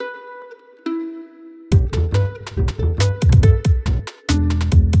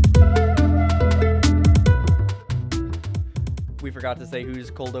forgot to say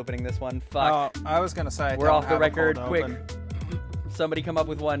who's cold opening this one. Fuck. Oh, I was gonna say We're off the record. Quick. Somebody come up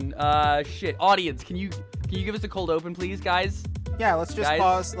with one. Shit. Audience, can you give us a cold open, please, guys? Yeah, let's just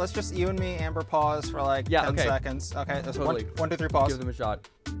pause. Let's just, you and me, Amber, pause for like 10 seconds. Okay, that's totally. 1, 2, 3, pause. Give them a shot.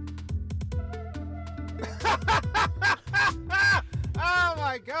 Oh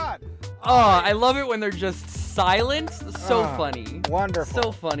my god. Oh, I love it when they're just silent. So funny. Wonderful.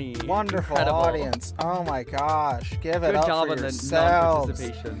 So funny. Wonderful. Incredible. Audience. Oh my gosh. Give it Good up job for on the yourselves.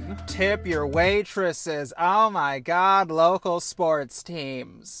 non-participation. Tip your waitresses. Oh my god. Local sports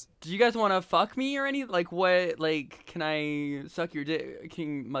teams. Do you guys want to fuck me or any? Like, what? Like, can I suck your dick? Do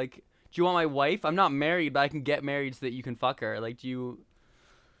you want my wife? I'm not married, but I can get married so that you can fuck her. Like, do you...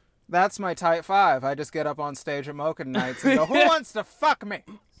 That's my type 5. I just get up on stage at Mocha nights and go, who wants to fuck me?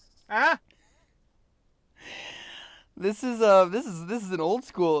 Huh? This is an old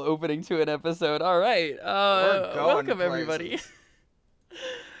school opening to an episode. All right. Welcome everybody.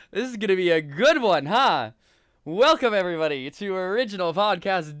 This is gonna be a good one, huh? Welcome everybody to Original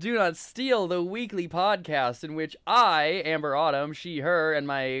Podcast Do Not Steal, the weekly podcast in which I, Amber Autumn, she, her, and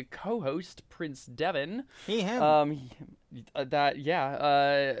my co-host Prince Devin, he, him,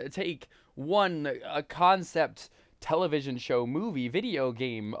 take a concept, television show, movie, video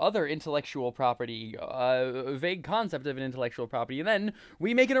game, other intellectual property, vague concept of an intellectual property, and then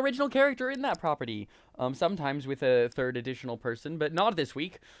we make an original character in that property, sometimes with a third additional person, but not this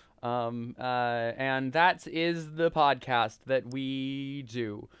week. And that is the podcast that we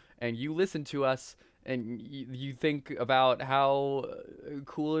do, and you listen to us and you think about how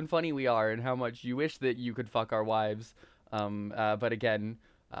cool and funny we are and how much you wish that you could fuck our wives. But again,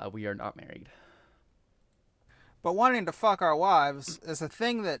 we are not married. But wanting to fuck our wives is a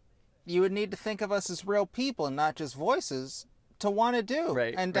thing that you would need to think of us as real people and not just voices to want to do.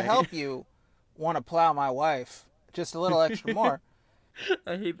 Right, and to help you want to plow my wife just a little extra more.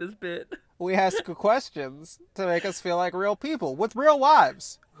 I hate this bit. We ask questions to make us feel like real people with real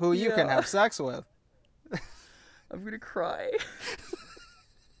wives who you can have sex with. I'm gonna cry.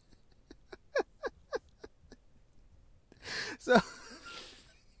 So...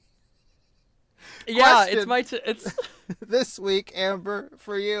 Yeah, it's This week, Amber,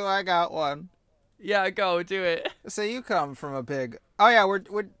 for you, I got one. Yeah, go do it. So you come from a big... Oh yeah,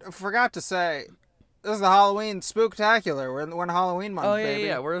 we forgot to say, this is the Halloween Spooktacular. We're in Halloween month, baby.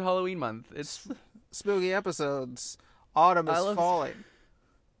 Yeah, we're in Halloween month. It's spooky episodes. Autumn is falling.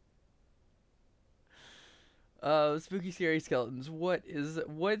 Spooky scary skeletons. What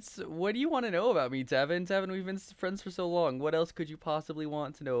do you want to know about me, Devin? Devin, we've been friends for so long. What else could you possibly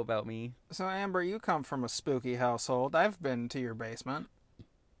want to know about me? So Amber, you come from a spooky household. I've been to your basement.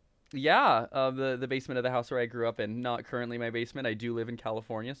 Yeah, the basement of the house where I grew up in. Not currently my basement. I do live in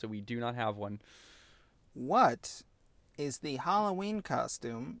California, so we do not have one. What is the Halloween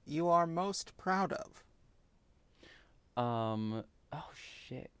costume you are most proud of? Oh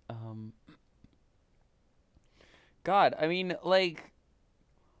shit. God, I mean, like,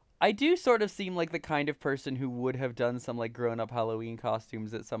 I do sort of seem like the kind of person who would have done some, like, grown-up Halloween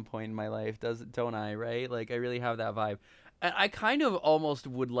costumes at some point in my life, don't I, right? Like, I really have that vibe. I kind of almost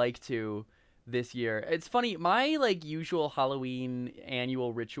would like to this year. It's funny, my, like, usual Halloween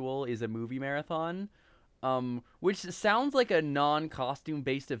annual ritual is a movie marathon, which sounds like a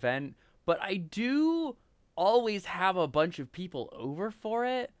non-costume-based event, but I do always have a bunch of people over for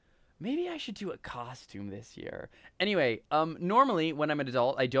it. Maybe I should do a costume this year. Anyway, normally when I'm an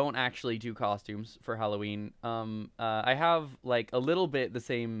adult, I don't actually do costumes for Halloween. I have, like, a little bit the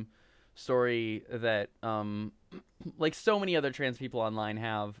same story that, like, so many other trans people online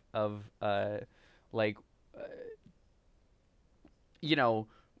have of,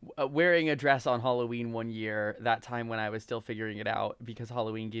 wearing a dress on Halloween one year, that time when I was still figuring it out, because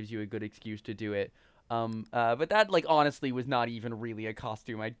Halloween gives you a good excuse to do it. But that, like, honestly was not even really a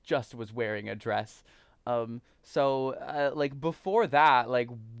costume. I just was wearing a dress. Like, before that, like,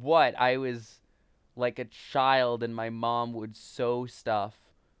 I was, like, a child and my mom would sew stuff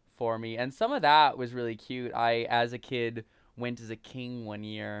for me. And some of that was really cute. I, as a kid, went as a king one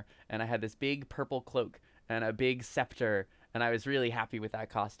year, and I had this big purple cloak and a big scepter, and I was really happy with that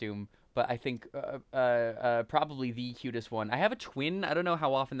costume. But I think probably the cutest one. I have a twin. I don't know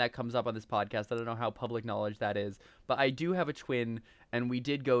how often that comes up on this podcast. I don't know how public knowledge that is. But I do have a twin, and we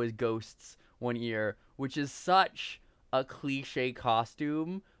did go as ghosts one year, which is such a cliche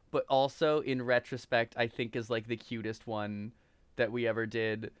costume, but also, in retrospect, I think is, like, the cutest one that we ever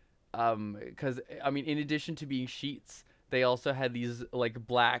did. Because, I mean, in addition to being sheets, they also had these, like,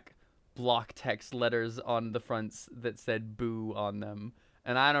 black block text letters on the fronts that said boo on them.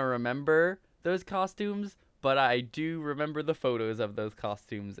 And I don't remember those costumes, but I do remember the photos of those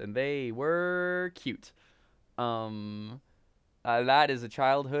costumes, and they were cute. Um, that is a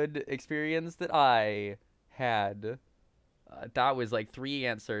childhood experience that I had. That was like three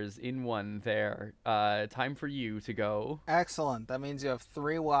answers in one there. Time for you to go. Excellent. That means you have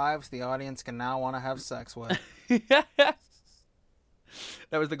 3 wives the audience can now want to have sex with. That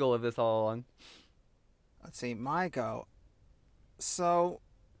was the goal of this all along. Let's see, my go. So,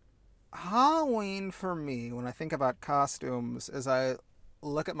 Halloween for me, when I think about costumes, is I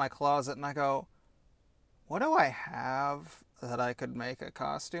look at my closet and I go, what do I have that I could make a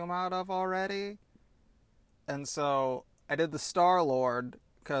costume out of already? And so I did the Star-Lord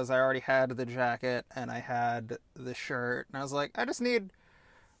because I already had the jacket and I had the shirt. And I was like, I just need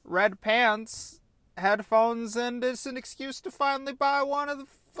red pants, headphones, and it's an excuse to finally buy one of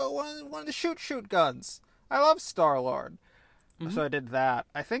the shoot guns. I love Star-Lord. Mm-hmm. So I did that.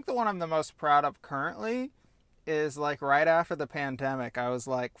 I think the one I'm the most proud of currently is like right after the pandemic. I was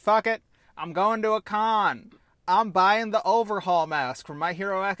like, fuck it. I'm going to a con. I'm buying the overhaul mask from My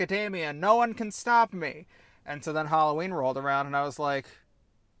Hero Academia. No one can stop me. And so then Halloween rolled around and I was like,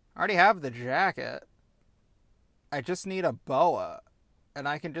 I already have the jacket. I just need a boa. And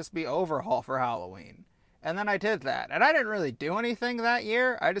I can just be overhaul for Halloween. And then I did that. And I didn't really do anything that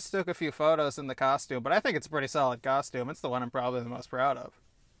year. I just took a few photos in the costume. But I think it's a pretty solid costume. It's the one I'm probably the most proud of.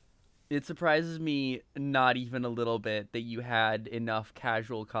 It surprises me not even a little bit that you had enough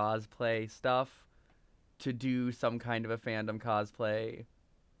casual cosplay stuff to do some kind of a fandom cosplay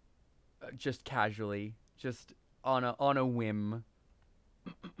just casually, just on a whim.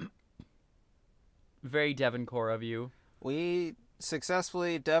 Very Devin core of you. We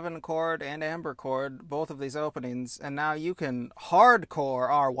successfully Devin cored and Amber cored both of these openings, and now you can hardcore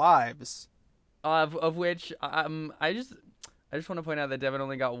our wives. Of which I just want to point out that Devin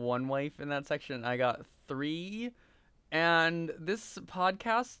only got one wife in that section. I got 3. And this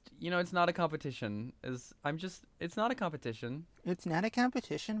podcast, it's not a competition. It's not a competition. It's not a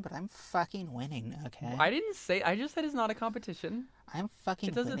competition, but I'm fucking winning, okay? I just said it's not a competition. I'm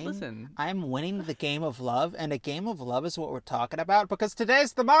fucking winning. It doesn't listen. I'm winning the game of love, and a game of love is what we're talking about, because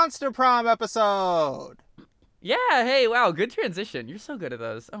today's the Monster Prom episode! Yeah, hey, wow, good transition. You're so good at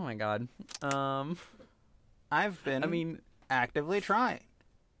those. Oh my god. I've been actively trying.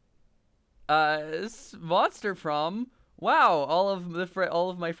 Monster Prom. Wow, all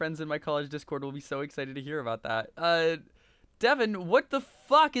of my friends in my college Discord will be so excited to hear about that. Devin, what the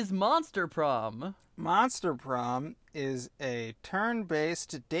fuck is Monster Prom? Monster Prom is a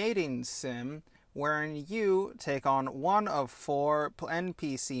turn-based dating sim wherein you take on one of 4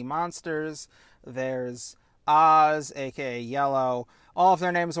 NPC monsters. There's Oz, aka Yellow. All of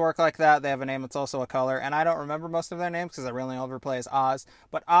their names work like that. They have a name that's also a color, and I don't remember most of their names because I really only ever play as Oz.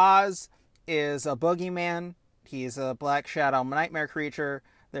 But Oz is a boogeyman. He's a black shadow nightmare creature.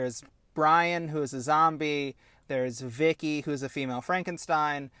 There's Brian, who is a zombie. There's Vicky, who's a female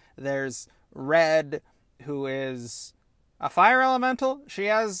Frankenstein. There's Red, who is a fire elemental. She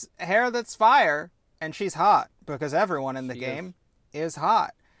has hair that's fire, and she's hot, because everyone in the game is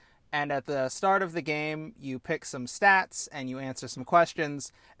hot. And at the start of the game, you pick some stats, and you answer some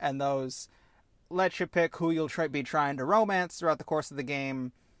questions, and those let you pick who you'll be trying to romance throughout the course of the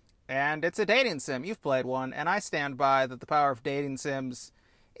game. And it's a dating sim. You've played one, and I stand by that the power of dating sims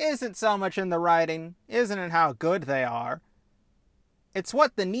isn't so much in the writing, isn't in how good they are. It's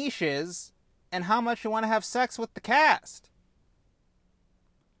what the niche is, and how much you want to have sex with the cast.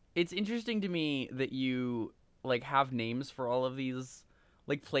 It's interesting to me that you, have names for all of these,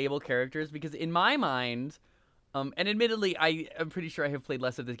 playable characters, because in my mind, and admittedly, I'm pretty sure I have played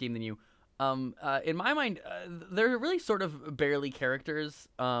less of this game than you, in my mind, they're really sort of barely characters.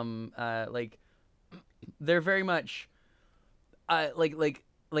 They're very much,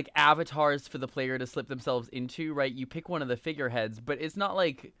 like avatars for the player to slip themselves into, right? You pick one of the figureheads, but it's not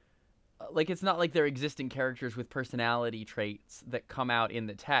it's not like they're existing characters with personality traits that come out in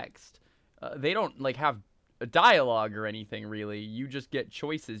the text. They don't have a dialogue or anything, really. You just get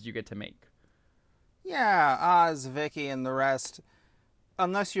choices you get to make. Yeah, Oz, Vicky, and the rest.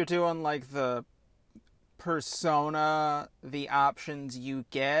 Unless you're doing, the persona, the options you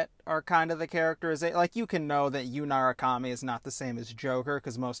get are kind of the characterization. You can know that Yu Narakami is not the same as Joker,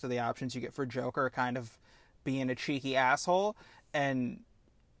 because most of the options you get for Joker are kind of being a cheeky asshole, and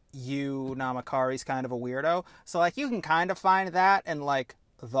Yu Namakari's kind of a weirdo. So, you can kind of find that in,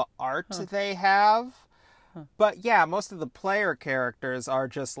 the art they have. But, yeah, most of the player characters are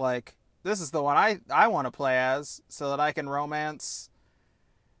just, this is the one I want to play as, so that I can romance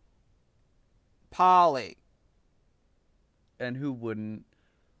Polly. And who wouldn't?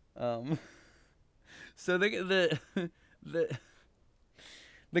 So the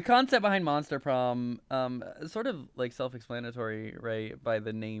the concept behind Monster Prom, sort of like self-explanatory, right? By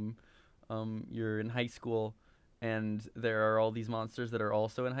the name, you're in high school, and there are all these monsters that are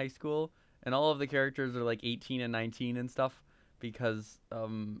also in high school, and all of the characters are like 18 and 19 and stuff, because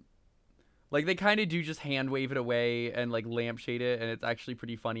like they kind of do just hand wave it away and like lampshade it, and it's actually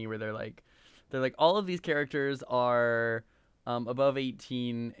pretty funny where they're like all of these characters are above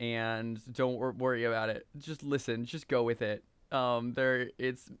 18 and don't worry about it. Just listen, just go with it. There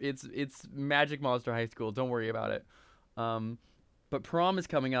it's Magic Monster High School. Don't worry about it. Um, but prom is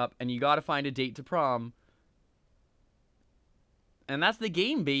coming up, and you got to find a date to prom, and that's the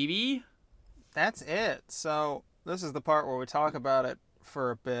game, baby. That's it. So this is the part where we talk about it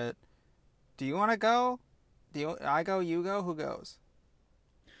for a bit. Do you want to go? I go? You go? Who goes?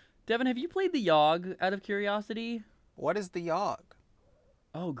 Devin, have you played the Yogg out of curiosity? What is the Yogg?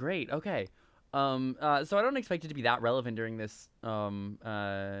 Oh, great. Okay. So I don't expect it to be that relevant during this during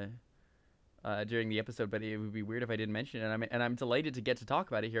the episode, but it would be weird if I didn't mention it. And I'm delighted to get to talk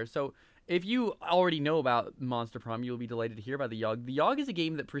about it here. So if you already know about Monster Prom, you'll be delighted to hear about the Yogg. The Yogg is a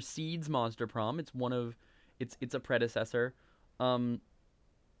game that precedes Monster Prom. It's a predecessor, and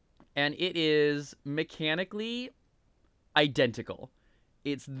it is mechanically identical.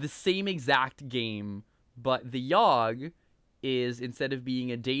 It's the same exact game, but the Yogg is, instead of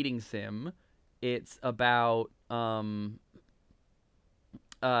being a dating sim, it's about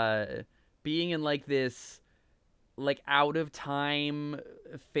being in like this like out of time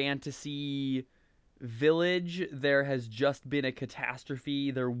fantasy village. There has just been a catastrophe.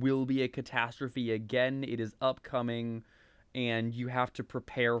 There will be a catastrophe again. It is upcoming, and you have to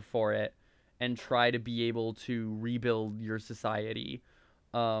prepare for it and try to be able to rebuild your society.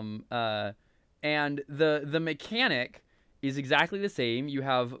 Um, uh, and the mechanic is exactly the same. You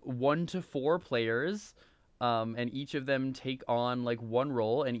have 1 to 4 players, and each of them take on like one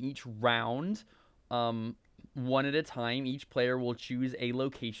role. And each round, one at a time, each player will choose a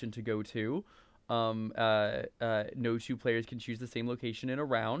location to go to. No two players can choose the same location in a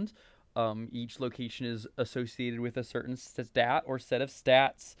round. Each location is associated with a certain stat or set of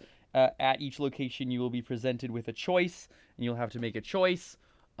stats. At each location, you will be presented with a choice, and you'll have to make a choice.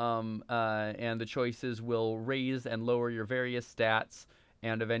 And the choices will raise and lower your various stats,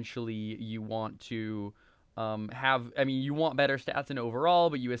 and eventually you want to you want better stats in overall,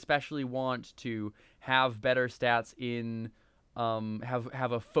 but you especially want to have better stats in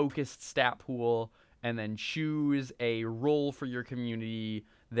have a focused stat pool, and then choose a role for your community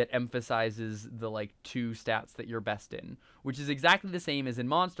that emphasizes the like 2 stats that you're best in, which is exactly the same as in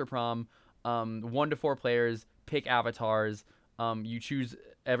Monster Prom. 1 to 4 players pick avatars.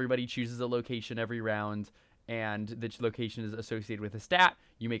 Everybody chooses a location every round, and the location is associated with a stat.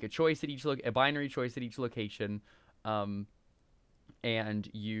 You make a choice at a binary choice at each location, and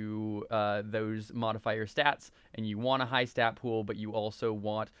you those modify your stats. And you want a high stat pool, but you also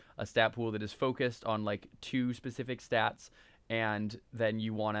want a stat pool that is focused on like 2 specific stats. And then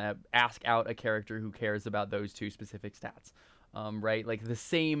you want to ask out a character who cares about those 2 specific stats, right? Like the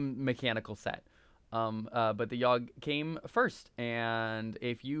same mechanical set. But the Yogg came first, and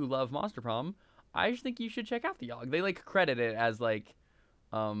if you love Monster Prom, I just think you should check out the Yogg. They like credit it as like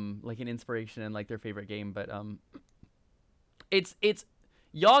an inspiration and like their favorite game, but it's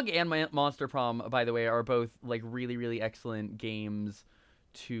Yogg and Monster Prom, by the way, are both like really really excellent games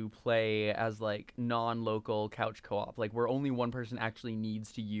to play as like non-local couch co-op, like where only one person actually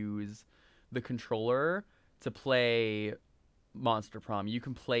needs to use the controller to play Monster Prom. You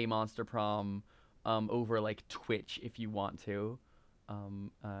can play Monster Prom over like Twitch if you want to,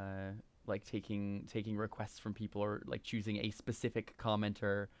 like taking requests from people, or like choosing a specific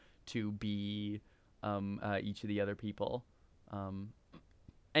commenter to be each of the other people.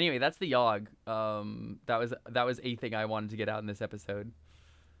 Anyway, that's the Yogg. That was a thing I wanted to get out in this episode.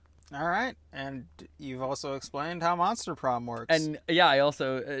 All right, and you've also explained how Monster Prom works. And yeah, I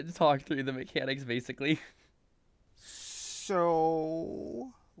also talked through the mechanics basically.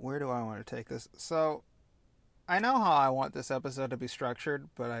 So where do I want to take this? So I know how I want this episode to be structured,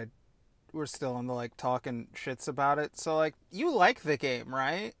 but we're still in the like talking shits about it. So like, you like the game,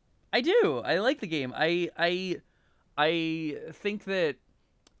 right? I do. I like the game. I think that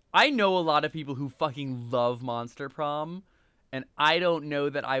I know a lot of people who fucking love Monster Prom, and I don't know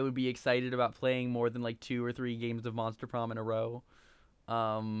that I would be excited about playing more than like 2 or 3 games of Monster Prom in a row.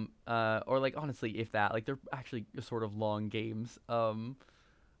 Or like honestly, if that, like they're actually sort of long games.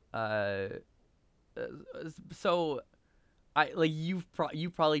 So I like you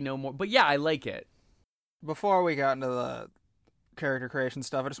probably know more, but yeah, I like it. Before we got into the character creation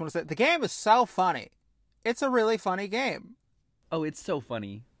stuff, I just want to say the game is so funny. It's a really funny game. Oh, it's so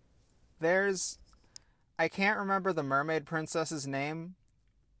funny. There's, I can't remember the mermaid princess's name,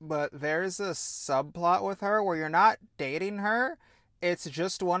 but there's a subplot with her where you're not dating her. It's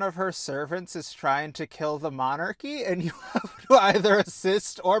just one of her servants is trying to kill the monarchy, and you have to either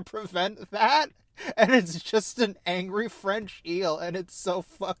assist or prevent that. And it's just an angry French eel, and it's so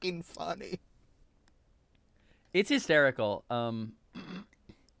fucking funny. It's hysterical.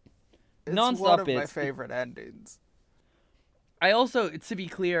 It's Nonstop one of my bits. favorite endings. I also, to be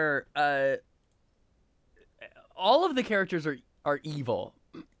clear, all of the characters are evil.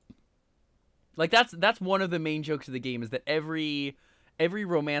 Like that's one of the main jokes of the game is that every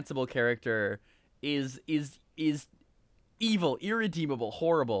romanceable character is evil, irredeemable,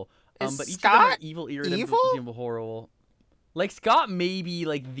 horrible. But each of them are evil, irredeemable, horrible. Like Scott may be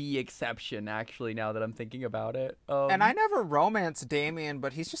like the exception, actually. Now that I'm thinking about it, and I never romanced Damien,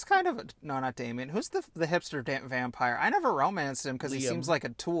 but he's just kind of no, not Damien. Who's the hipster vampire? I never romanced him because he seems like a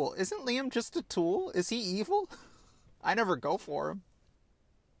tool. Isn't Liam just a tool? Is he evil? I never go for him.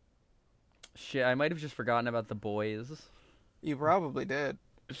 Shit, I might have just forgotten about the boys. You probably did.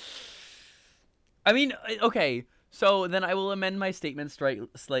 I mean, okay. So then I will amend my statement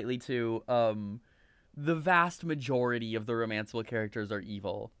slightly to the vast majority of the romanceable characters are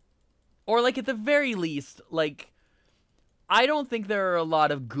evil. Or, like, at the very least, like, I don't think there are a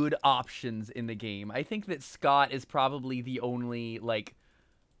lot of good options in the game. I think that Scott is probably the only, like,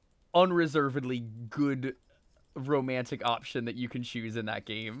 unreservedly good romantic option that you can choose in that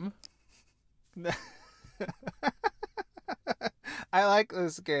game. I like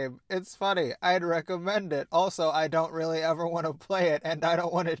this game. It's funny. I'd recommend it. Also, I don't really ever want to play it, and I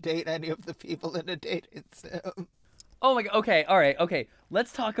don't want to date any of the people in a dating sim. Oh my god. Okay, alright, okay.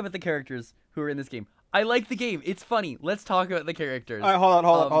 Let's talk about the characters who are in this game. I like the game. It's funny. Let's talk about the characters. All right, hold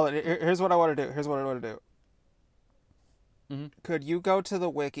on. Here's what I want to do. Mm-hmm. Could you go to the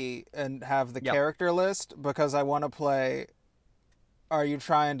wiki and have the character list? Because I want to play Are You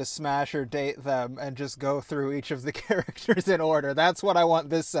Trying to Smash or Date Them, and just go through each of the characters in order. That's what I want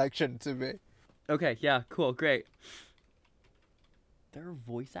this section to be. Okay, yeah, cool, great. There are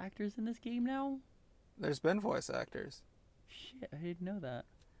voice actors in this game now? There's been voice actors. Shit, I didn't know that.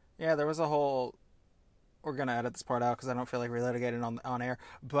 Yeah, there was a whole... We're going to edit this part out because I don't feel like relitigating on air.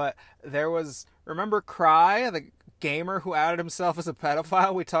 But there was... Remember Cry, the gamer who outed himself as a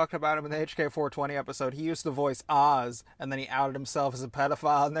pedophile? We talked about him in the HK420 episode. He used to voice Oz, and then he outed himself as a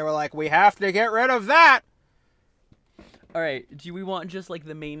pedophile, and they were like, we have to get rid of that! Alright, do we want just, like,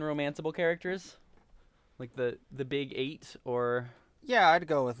 the main romanceable characters? Like, the big 8, or... Yeah, I'd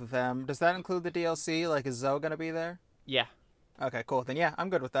go with them. Does that include the DLC? Like, is Zoe gonna be there? Yeah. Okay, cool. Then yeah, I'm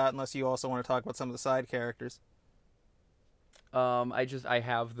good with that, unless you also want to talk about some of the side characters. I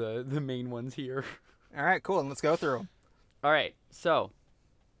have the main ones here. Alright, cool, and let's go through them. Alright, so...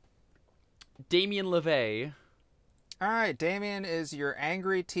 Damien LeVay. Alright, Damien is your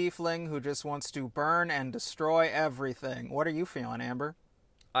angry tiefling who just wants to burn and destroy everything. What are you feeling, Amber?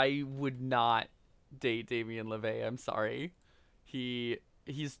 I would not date Damien LeVay, I'm sorry.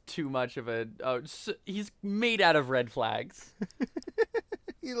 He's too much of a... he's made out of red flags.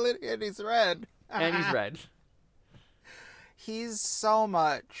 And he's red. And he's red. He's so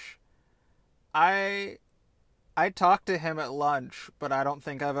much. I talked to him at lunch, but I don't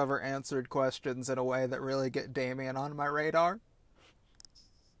think I've ever answered questions in a way that really get Damien on my radar.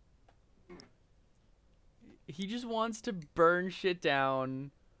 He just wants to burn shit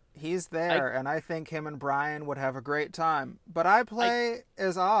down. He's there, and I think him and Brian would have a great time. But I play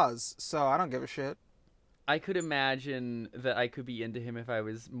as Oz, so I don't give a shit. I could imagine that I could be into him if I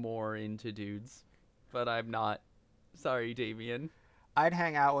was more into dudes, but I'm not. Sorry, Damien. I'd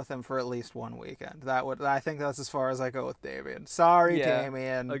hang out with him for at least one weekend. I think that's as far as I go with Damien. Sorry, yeah,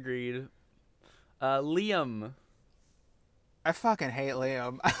 Damien. Agreed. Liam. I fucking hate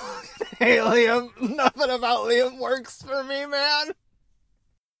Liam. I fucking hate Liam. Nothing about Liam works for me, man.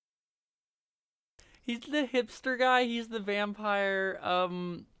 He's the hipster guy. He's the vampire.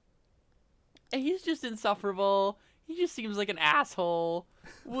 And he's just insufferable. He just seems like an asshole.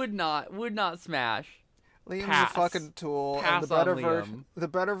 Would not smash. Liam's Pass. a fucking tool. Pass and Liam. The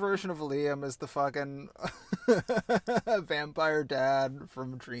better version of Liam is the fucking vampire dad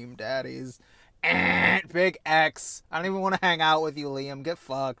from Dream Daddies. Big X. I don't even want to hang out with you, Liam. Get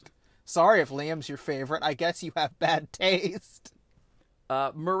fucked. Sorry if Liam's your favorite. I guess you have bad taste.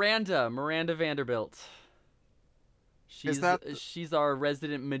 Miranda Vanderbilt. She's our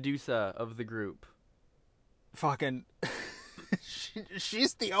resident Medusa of the group. Fucking...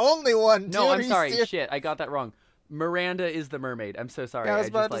 she's the only one, dude. No, I'm sorry. Shit, I got that wrong. Miranda is the mermaid. I'm so sorry. Yeah, I was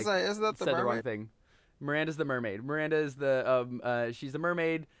about to say, isn't that the said mermaid? the wrong thing. Miranda's the mermaid. Miranda is she's a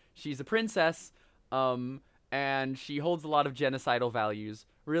mermaid. She's a princess. And she holds a lot of genocidal values.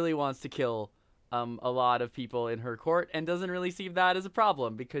 Really wants to kill a lot of people in her court, and doesn't really see that as a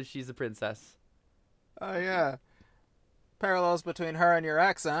problem because she's a princess. Oh yeah. Parallels between her and your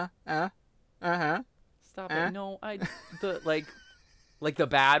ex, huh? Uh-huh. Stop it. No, like the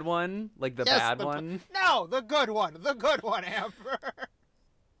bad one, one. No, the good one, Amber.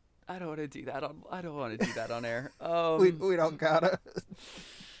 I don't want to do that on air. We don't gotta.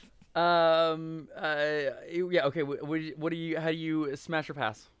 Yeah. Okay. What do you? How do you smash or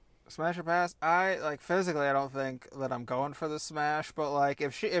pass? Smash or pass? Physically, I don't think that I'm going for the smash, but like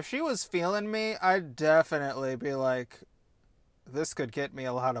if she was feeling me, I'd definitely be like, this could get me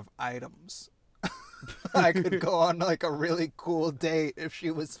a lot of items. I could go on like a really cool date if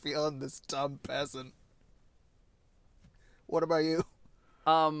she was feeling this dumb peasant. What about you?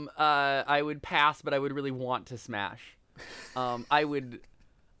 I would pass, but I would really want to smash. I would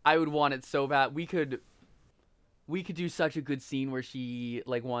want it so bad. We could do such a good scene where she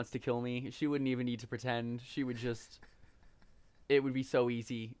like wants to kill me. She wouldn't even need to pretend. She would just. It would be so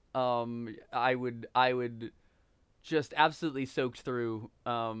easy. I would just absolutely soaked through.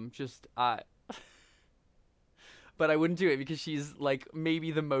 But I wouldn't do it because she's like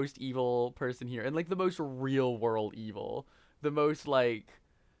maybe the most evil person here, and like the most real world evil. The most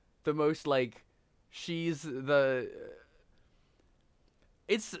she's the.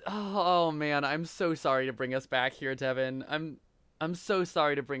 It's oh man, I'm so sorry to bring us back here, Devin. I'm so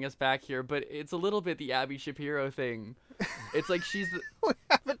sorry to bring us back here, but it's a little bit the Abby Shapiro thing. It's like she's we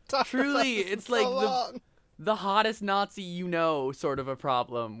haven't talked truly about this it's in like so long. the hottest Nazi you know sort of a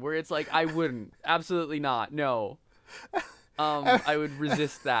problem where it's like I wouldn't, absolutely not, no. I would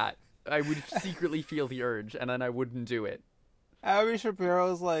resist that. I would secretly feel the urge, and then I wouldn't do it. Abby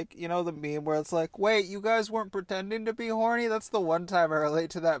Shapiro's like, you know the meme where it's like, wait, you guys weren't pretending to be horny? That's the one time I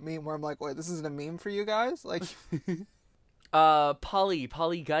relate to that meme where I'm like, wait, this isn't a meme for you guys? Like,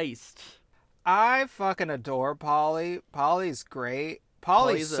 Polly Geist. I fucking adore Polly. Polly's great.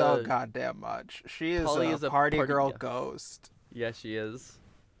 Polly's so goddamn much. She is a party girl ghost. Yeah, she is.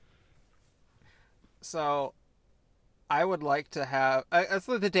 So, I would like to have. It's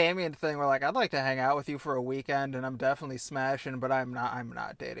like the Damien thing where like I'd like to hang out with you for a weekend, and I'm definitely smashing, but I'm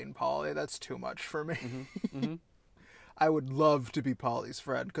not dating Polly. That's too much for me. Mm-hmm. Mm-hmm. I would love to be Polly's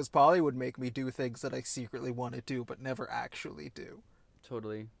friend because Polly would make me do things that I secretly want to do but never actually do.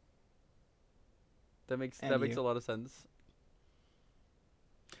 Totally. That makes a lot of sense.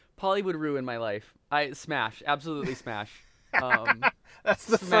 Polly would ruin my life. Absolutely smash. That's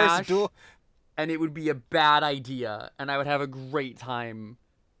the first duel. And it would be a bad idea, and I would have a great time.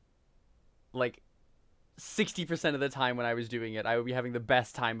 Like, 60% of the time when I was doing it, I would be having the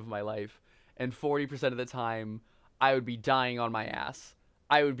best time of my life. And 40% of the time, I would be dying on my ass.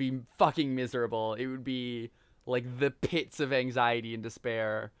 I would be fucking miserable. It would be, like, the pits of anxiety and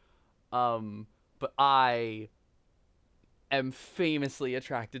despair. But I am famously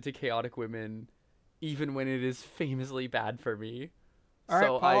attracted to chaotic women, even when it is famously bad for me. All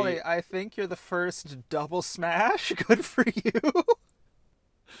right, Polly, I think you're the first double smash. Good for you.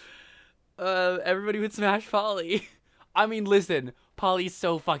 Everybody would smash Polly. I mean, listen, Polly's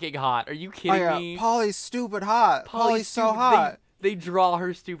so fucking hot. Are you kidding me? Polly's stupid hot. Polly's so hot. They draw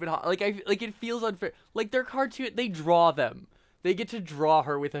her stupid hot. Like it feels unfair. Like they're cartoon. They draw them. They get to draw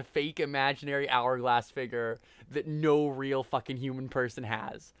her with a fake imaginary hourglass figure that no real fucking human person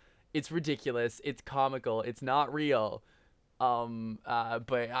has. It's ridiculous. It's comical. It's not real. But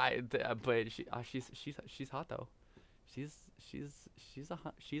she's hot though. She's a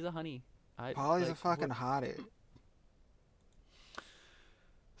honey. Polly's a fucking hottie.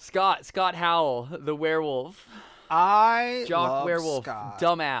 Scott Howell, the werewolf. I Jock love werewolf, Scott.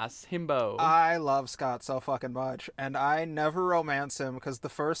 Dumbass, himbo. I love Scott so fucking much, and I never romance him because the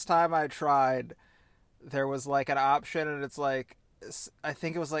first time I tried, there was like an option, and it's like, I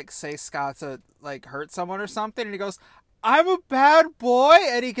think it was like, say Scott's hurt someone or something, and he goes, I'm a bad boy,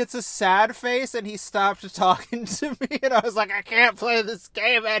 and he gets a sad face, and he stopped talking to me, and I was like, I can't play this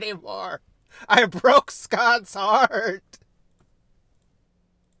game anymore. I broke Scott's heart.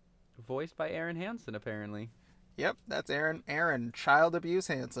 Voiced by Aaron Hansen, apparently. Yep, that's Aaron, child abuse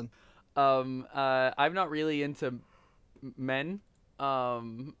Hansen. I'm not really into men,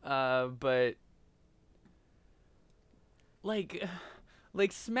 but like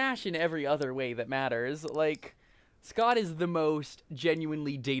smash in every other way that matters. Like, Scott is the most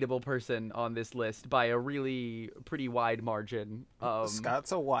genuinely dateable person on this list by a really pretty wide margin.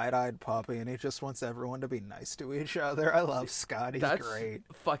 Scott's a wide-eyed puppy, and he just wants everyone to be nice to each other. I love Scott. He's great.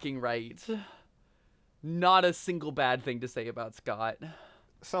 Fucking right. not a single bad thing to say about Scott.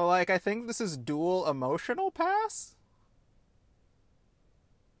 So, like, I think this is dual emotional pass?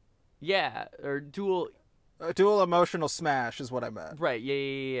 Yeah, or dual... Dual emotional smash is what I meant. Right,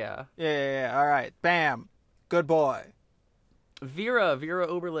 yeah. Yeah, all right. Bam. Good boy. Vera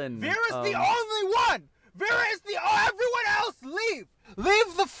Oberlin. Vera's the only one! Vera is everyone else, leave!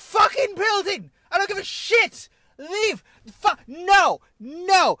 Leave the fucking building! I don't give a shit! Leave! No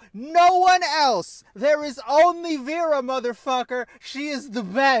one else! There is only Vera, motherfucker! She is the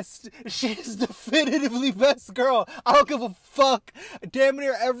best! She is definitively best girl! I don't give a fuck! Damn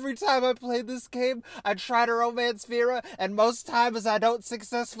near every time I play this game, I try to romance Vera, and most times I don't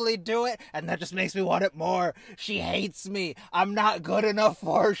successfully do it, and that just makes me want it more. She hates me. I'm not good enough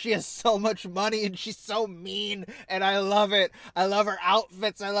for her. She has so much money, and she's so mean, and I love it. I love her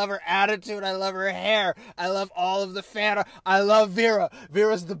outfits. I love her attitude. I love her hair. I love all of the fan. I love Vera.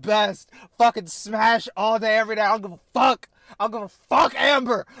 Vera's the best. Fucking smash all day, every day. I don't give a fuck. I'll give a fuck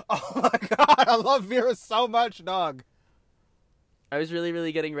Amber. Oh my god, I love Vera so much, dog. I was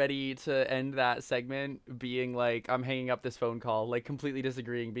really getting ready to end that segment being like, I'm hanging up this phone call, like completely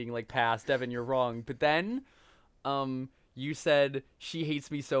disagreeing, being like, pass, Devin, you're wrong. But then, you said she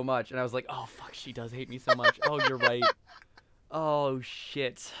hates me so much, and I was like, oh fuck, she does hate me so much. Oh, you're right. Oh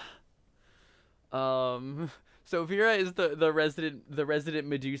shit. So Vera is the resident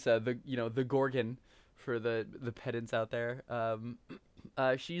Medusa, the Gorgon for the pedants out there.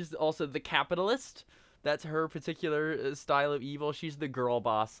 She's also the capitalist. That's her particular style of evil. She's the girl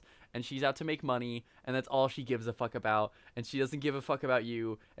boss, and she's out to make money, and that's all she gives a fuck about. And she doesn't give a fuck about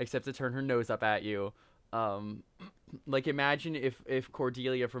you except to turn her nose up at you. Like, imagine if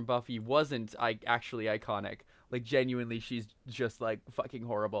Cordelia from Buffy wasn't actually iconic. Like, genuinely, she's just like fucking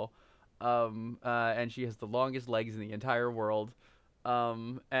horrible. And she has the longest legs in the entire world.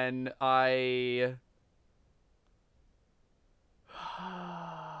 And I...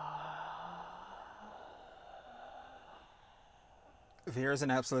 Vera's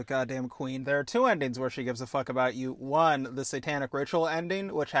an absolute goddamn queen. There are two endings where she gives a fuck about you. One, the Satanic Ritual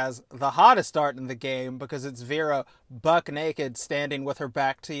ending, which has the hottest art in the game because it's Vera buck naked standing with her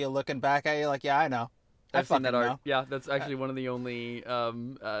back to you, looking back at you like, yeah, I know. I've seen that art. Know. Yeah, that's actually one of the only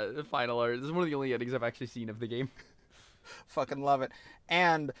final art. This is one of the only endings I've actually seen of the game. Fucking love it.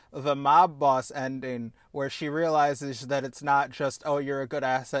 And the mob boss ending, where she realizes that it's not just, oh, you're a good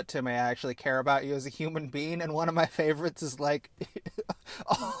asset to me, I actually care about you as a human being. And one of my favorites is like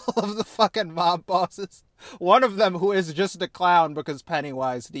all of the fucking mob bosses. One of them who is just a clown because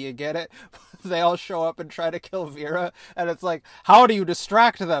Pennywise, do you get it? They all show up and try to kill Vera, and it's like, how do you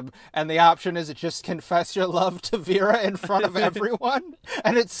distract them? And the option is just confess your love to Vera in front of everyone,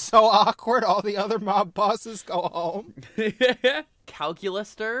 and it's so awkward. All the other mob bosses go home.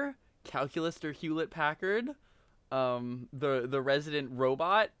 Calculister Hewlett Packard, the resident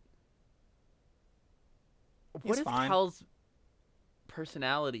robot. What is Cal's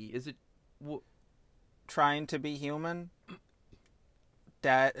personality? Is it trying to be human?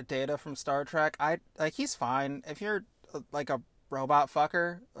 Data from Star Trek. He's fine if you're like a robot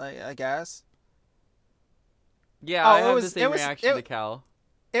fucker, I guess. Yeah, I have the same reaction to Cal.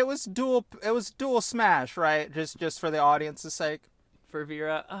 It was dual smash, right? Just for the audience's sake. For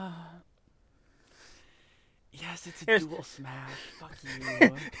Vera. Yes, it's a dual smash. Fuck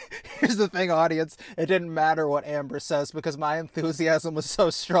you. Here's the thing, audience. It didn't matter what Amber says because my enthusiasm was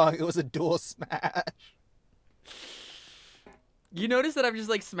so strong. It was a dual smash. You notice that I'm just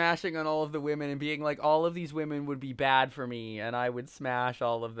like smashing on all of the women and being like, all of these women would be bad for me, and I would smash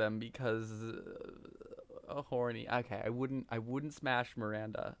all of them because horny. Okay, I wouldn't smash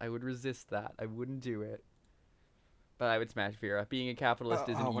Miranda. I would resist that. I wouldn't do it. But I would smash Vera. Being a capitalist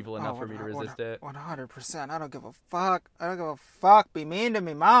isn't evil enough for me to resist it. 100%. I don't give a fuck. I don't give a fuck. Be mean to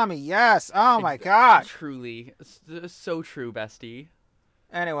me, mommy. Yes. Oh my god. Truly, so true, bestie.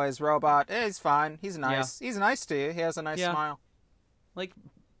 Anyways, robot. He's fine. He's nice. Yeah. He's nice to you. He has a nice smile. Like,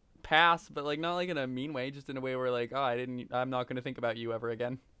 pass, but like not like in a mean way, just in a way where like, oh, I'm not gonna think about you ever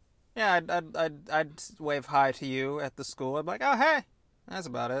again. Yeah, I'd wave hi to you at the school. I'd be like, oh hey, that's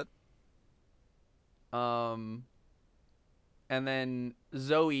about it. And then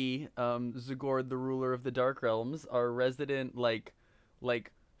Zoe, Zagord, the ruler of the Dark Realms, our resident like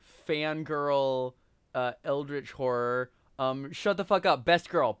fangirl, eldritch horror. Shut the fuck up. Best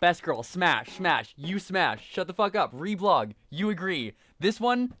girl. Smash. You smash. Shut the fuck up. Reblog. You agree. This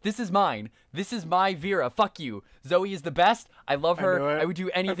is mine. This is my Vera. Fuck you. Zoe is the best. I love her. I would do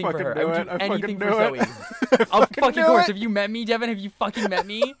anything for her. I would do anything for Zoe. Of fucking course. Have you met me, Devin? Have you fucking met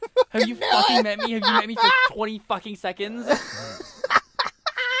me? Have you fucking met me? Have you met me for 20 fucking seconds? I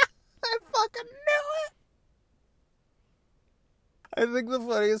fucking knew it. I think the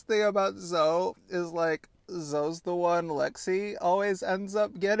funniest thing about Zoe is, like, Zoe's the one Lexi always ends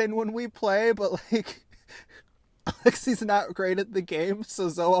up getting when we play, but, like, Lexi's not great at the game, so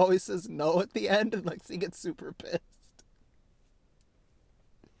Zoe always says no at the end, and Lexi gets super pissed.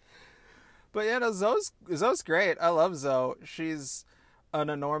 But yeah, no, Zoe's great. I love Zoe. She's an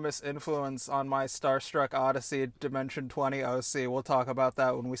enormous influence on my Starstruck Odyssey Dimension 20 OC. We'll talk about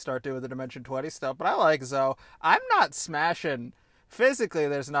that when we start doing the Dimension 20 stuff. But I like Zoe. I'm not smashing. Physically,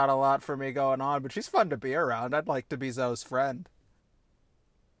 there's not a lot for me going on, but she's fun to be around. I'd like to be Zoe's friend.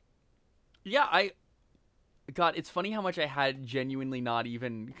 Yeah, God, it's funny how much I had genuinely not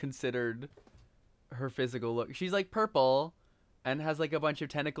even considered her physical look. She's like purple and has like a bunch of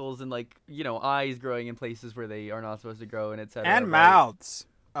tentacles and like, you know, eyes growing in places where they are not supposed to grow and etc. And mouths.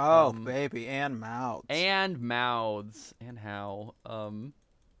 Oh, baby, and mouths. And mouths. And how.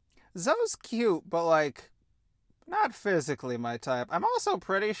 Zoe's cute, but like not physically my type. I'm also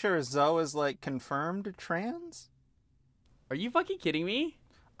pretty sure Zoe is like confirmed trans. Are you fucking kidding me?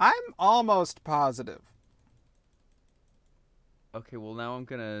 I'm almost positive. Okay, well now I'm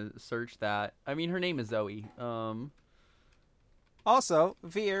gonna search that. I mean, her name is Zoe. Also,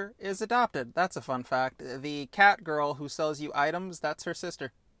 Veer is adopted. That's a fun fact. The cat girl who sells you items, that's her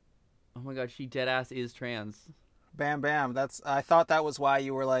sister. Oh my god, she deadass is trans. Bam bam. I thought that was why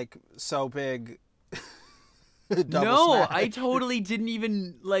you were like so big. No, smash. I totally didn't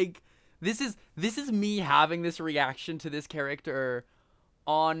even like this is me having this reaction to this character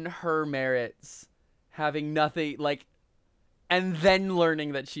on her merits, having nothing like and then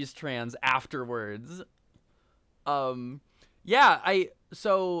learning that she's trans afterwards. Yeah,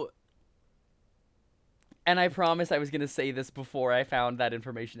 and I promised I was going to say this before I found that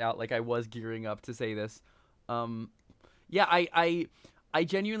information out. Like, I was gearing up to say this. Yeah, I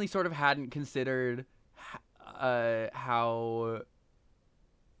genuinely sort of hadn't considered how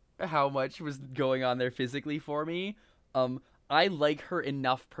much was going on there physically for me. I like her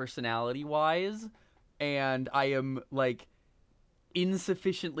enough personality-wise, and I am, like,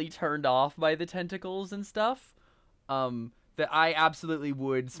 insufficiently turned off by the tentacles and stuff. That I absolutely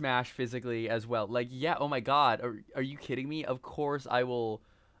would smash physically as well. Like, yeah, oh my god, are you kidding me? Of course I will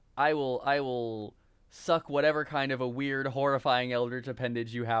suck whatever kind of a weird, horrifying eldritch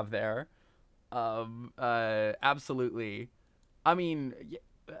appendage you have there. Absolutely. I mean,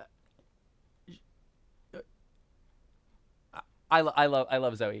 I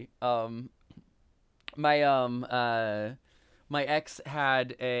love Zoe. My ex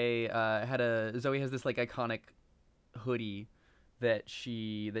had a Zoe has this like iconic hoodie that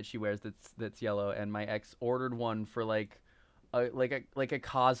she wears that's yellow, and my ex ordered one for like a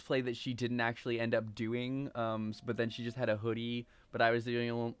cosplay that she didn't actually end up doing, but then she just had a hoodie, but I was the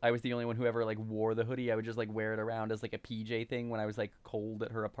only one who ever like wore the hoodie. I would just like wear it around as like a PJ thing when I was like cold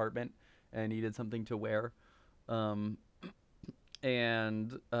at her apartment and needed something to wear. And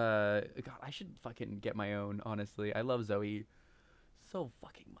God, I should fucking get my own, honestly. I love Zoe so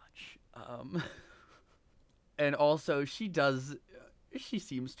fucking much. And also, she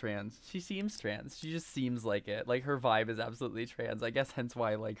seems trans. She just seems like it. Like, her vibe is absolutely trans. I guess hence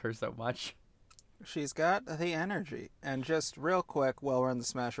why I like her so much. She's got the energy. And just real quick, while we're in the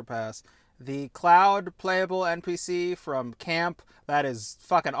Smasher Pass, the Cloud playable NPC from Camp, that is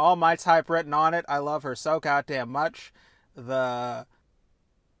fucking all my type written on it. I love her so goddamn much. The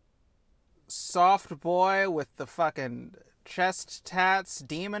soft boy with the fucking chest tats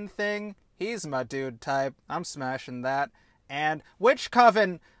demon thing, he's my dude type. I'm smashing that. And Witch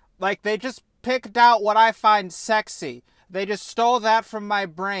Coven, like, they just picked out what I find sexy. They just stole that from my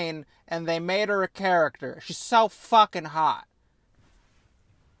brain and they made her a character. She's so fucking hot.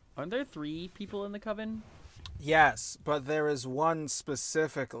 Aren't there 3 people in the coven? Yes, but there is one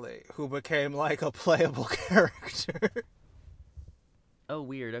specifically who became like a playable character. Oh,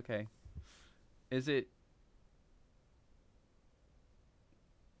 weird. Okay. Is it...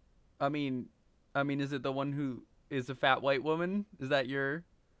 I mean, is it the one who is a fat white woman? Is that your...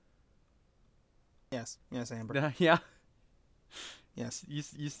 Yes, Amber. Yeah. Yes.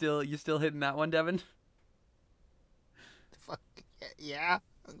 You still hitting that one, Devin? Fuck yeah.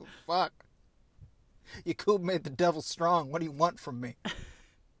 Fuck. Yakub made the devil strong. What do you want from me?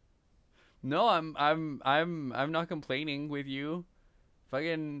 No, I'm not complaining with you.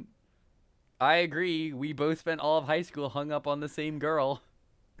 Fucking, I agree. We both spent all of high school hung up on the same girl.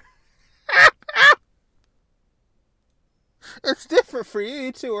 It's different for you.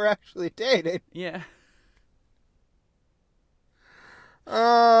 You two were actually dating. Yeah.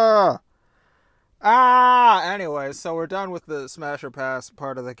 Anyway, so we're done with the Smasher Pass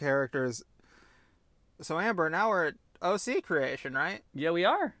part of the characters. So Amber, now we're at OC creation, right? Yeah, we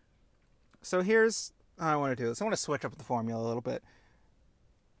are. So here's how I want to do this. I want to switch up the formula a little bit.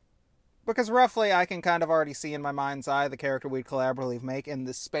 Because roughly I can kind of already see in my mind's eye the character we'd collaboratively make in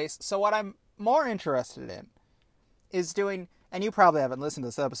this space. So what I'm more interested in is doing, and you probably haven't listened to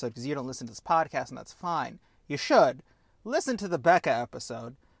this episode because you don't listen to this podcast, and that's fine. You should. Listen to the Becca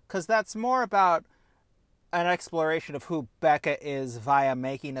episode, because that's more about an exploration of who Becca is via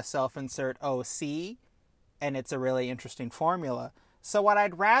making a self-insert OC, and it's a really interesting formula. So what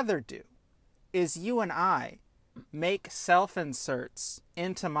I'd rather do is you and I make self-inserts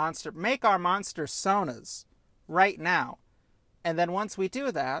into make our monster sonas right now. And then once we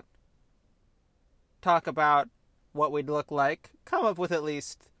do that, talk about what we'd look like, come up with at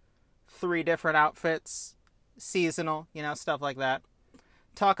least 3 different outfits, seasonal, stuff like that.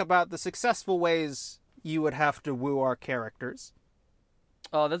 Talk about the successful ways you would have to woo our characters.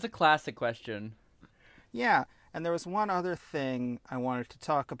 Oh, that's a classic question. Yeah, and there was one other thing I wanted to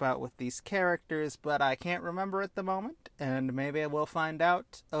talk about with these characters, but I can't remember at the moment, and maybe I will find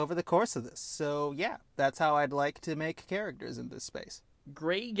out over the course of this. So yeah, that's how I'd like to make characters in this space.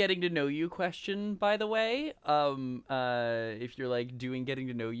 Great getting to know you question, by the way. If you're like doing getting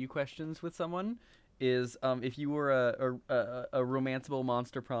to know you questions with someone, is if you were a romanceable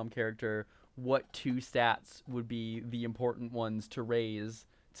Monster Prom character, what 2 stats would be the important ones to raise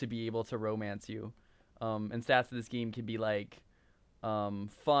to be able to romance you? And stats in this game can be like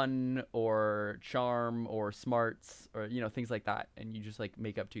fun or charm or smarts or things like that, and you just like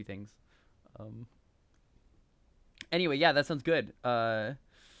make up 2 things. Anyway, yeah, that sounds good. Monster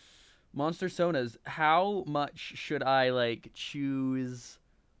Sonas, how much should I like choose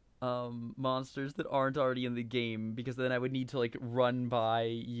monsters that aren't already in the game? Because then I would need to like run by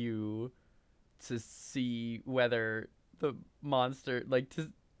you to see whether the monster, like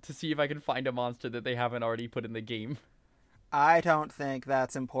to see if I can find a monster that they haven't already put in the game. I don't think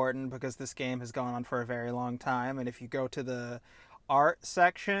that's important because this game has gone on for a very long time, and if you go to the art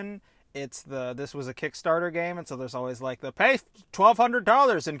section, this was a Kickstarter game, and so there's always like the pay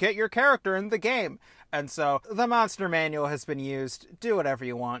 $1,200 and get your character in the game. And so the monster manual has been used. Do whatever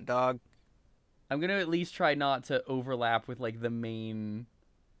you want, dog. I'm going to at least try not to overlap with like the main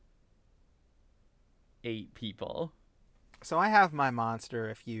 8 people. So I have my monster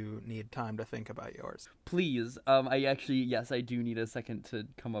if you need time to think about yours. Please. Yes, I do need a second to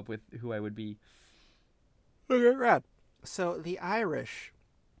come up with who I would be. Okay, rad. So the Irish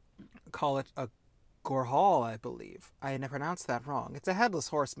call it a Gorhal, I believe. I pronounced that wrong. It's a headless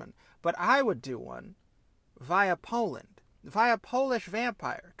horseman. But I would do one via Poland. Via Polish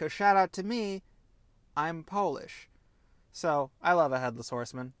vampire. Because shout out to me, I'm Polish. So I love a headless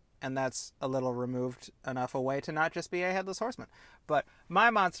horseman. And that's a little removed enough away to not just be a headless horseman. But my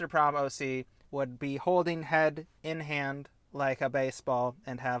Monster Prom OC would be holding head in hand like a baseball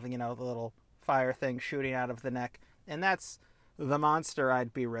and have, the little fire thing shooting out of the neck. And that's the monster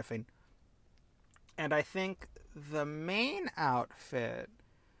I'd be riffing. And I think the main outfit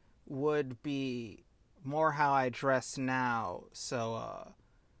would be more how I dress now. So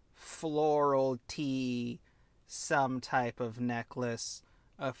floral tee, some type of necklace,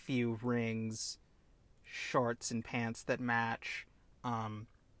 a few rings, shorts and pants that match.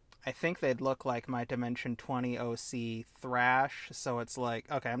 I think they'd look like my Dimension 20 OC Thrash. So it's like,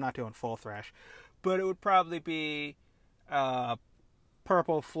 okay, I'm not doing full Thrash, but it would probably be a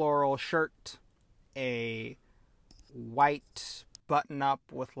purple floral shirt, a white button-up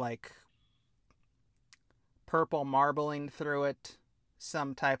with like purple marbling through it,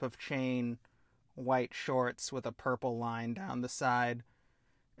 some type of chain, white shorts with a purple line down the side,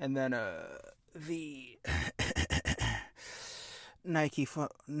 and then the Nike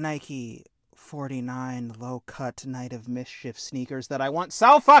 49 low-cut Night of Mischief sneakers that I want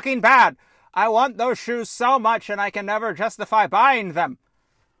so fucking bad. I want those shoes so much, and I can never justify buying them.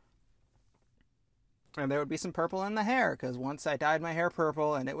 And there would be some purple in the hair, because once I dyed my hair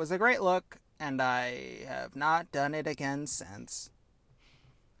purple, and it was a great look, and I have not done it again since.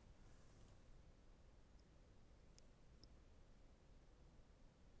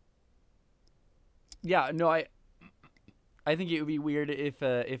 Yeah, no, I think it would be weird if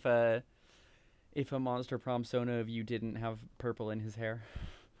a Monster Prom Sona of you didn't have purple in his hair.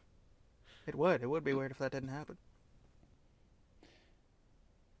 It would be weird if that didn't happen.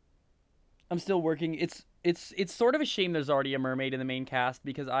 I'm still working. It's sort of a shame there's already a mermaid in the main cast,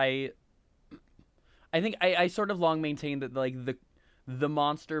 because I think I sort of long maintained that like the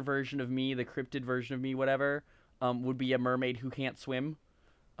monster version of me, the cryptid version of me, whatever, would be a mermaid who can't swim.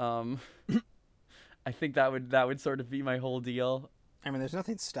 I think that would sort of be my whole deal. I mean, there's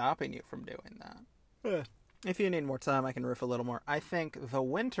nothing stopping you from doing that. If you need more time, I can riff a little more. I think the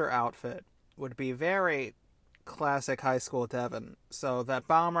winter outfit would be very classic high school Devin. So that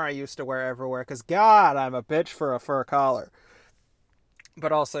bomber I used to wear everywhere, because God, I'm a bitch for a fur collar.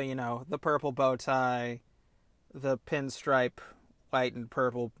 But also, the purple bow tie, the pinstripe white and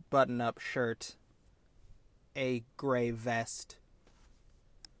purple button-up shirt, a gray vest.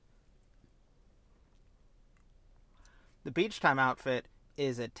 The beach time outfit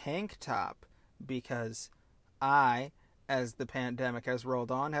is a tank top because I, as the pandemic has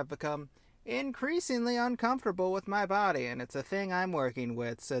rolled on, have become increasingly uncomfortable with my body, and it's a thing I'm working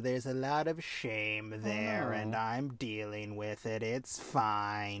with, so there's a lot of shame there, and I'm dealing with it. It's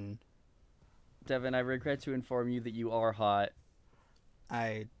fine. Devin, I regret to inform you that you are hot.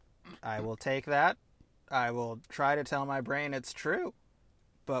 I will take that. I will try to tell my brain it's true,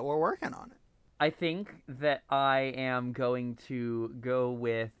 but we're working on it. I think that I am going to go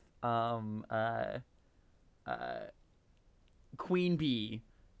with Queen Bee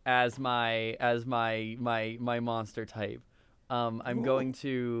as my monster type. I'm going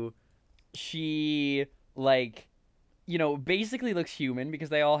to. She basically looks human because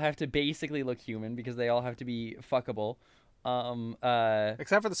they all have to basically look human because they all have to be fuckable.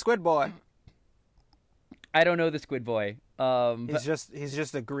 Except for the squid boy. I don't know the squid boy. He's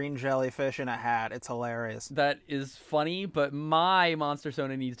just a green jellyfish in a hat. It's hilarious. That is funny, but my monster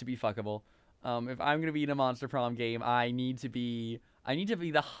persona needs to be fuckable. If I'm gonna be in a Monster Prom game, I need to be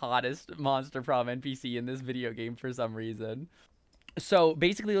the hottest Monster Prom NPC in this video game for some reason. So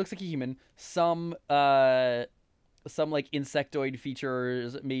basically, looks like a human. Some insectoid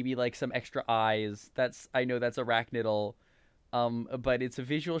features, maybe some extra eyes. I know that's arachnidal, but it's a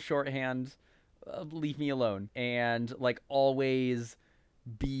visual shorthand. Leave me alone. And always,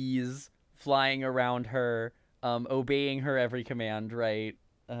 bees flying around her, obeying her every command. Right.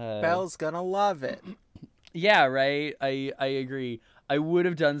 Belle's gonna love it. Yeah, right. I agree. I would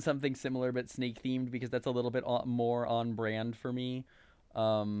have done something similar but snake themed because that's a little bit more on brand for me.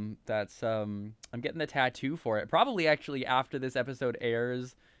 I'm getting the tattoo for it. Probably actually after this episode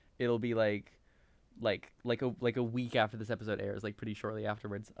airs, it'll be like a week after this episode airs, pretty shortly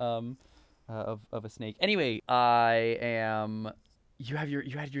afterwards. Of a snake. Anyway, I am. You had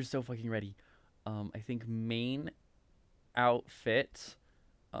yours so fucking ready. I think main outfit.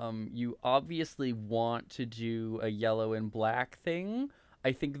 You obviously want to do a yellow and black thing.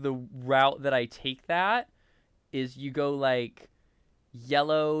 I think the route that I take that is you go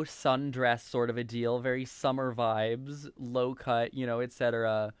yellow sundress sort of a deal, very summer vibes, low cut,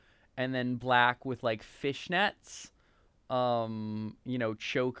 etc. And then black with fishnets.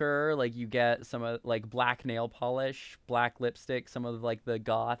 Choker, you get some of black nail polish, black lipstick, some of the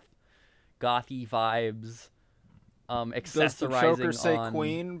gothy vibes. Accessorizing. Does the choker say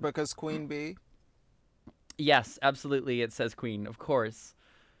queen because queen bee? Yes, absolutely. It says queen, of course.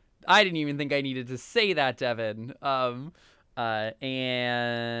 I didn't even think I needed to say that, Devin. And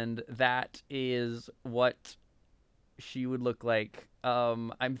that is what she would look like.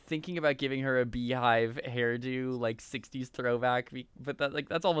 I'm thinking about giving her a beehive hairdo, 60s throwback, but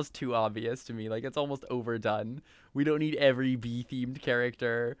that's almost too obvious to me. It's almost overdone. We don't need every bee themed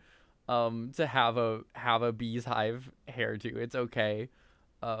character to have a bee's hive hairdo. It's okay.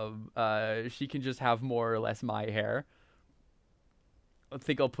 She can just have more or less my hair. I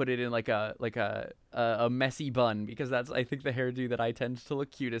think I'll put it in a messy bun because that's I think the hairdo that I tend to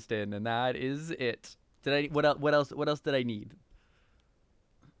look cutest in, and that is it. What else did I need?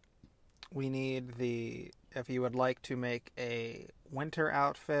 We need if you would like to make a winter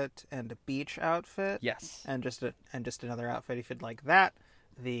outfit and a beach outfit. Yes. And just another outfit if you'd like that.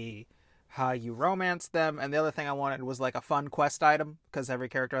 How you romance them, and the other thing I wanted was a fun quest item, because every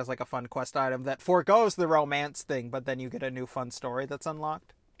character has a fun quest item that forgoes the romance thing, but then you get a new fun story that's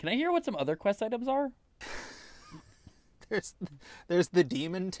unlocked. Can I hear what some other quest items are? There's the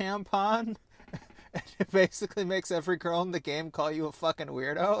demon tampon. And it basically makes every girl in the game call you a fucking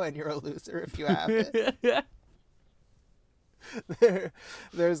weirdo, and you're a loser if you have it.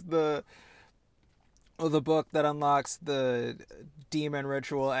 There's the book that unlocks the demon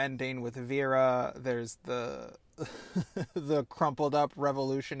ritual ending with Vera. There's the crumpled up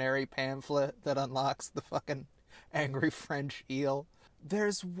revolutionary pamphlet that unlocks the fucking angry French eel.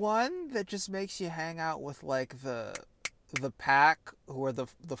 There's one that just makes you hang out with the pack, who are the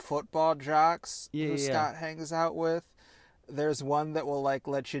football jocks who Scott hangs out with. There's one that will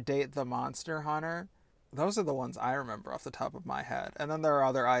let you date the monster hunter. Those are the ones I remember off the top of my head. And then there are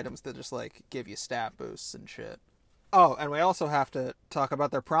other items that just give you stat boosts and shit. Oh, and we also have to talk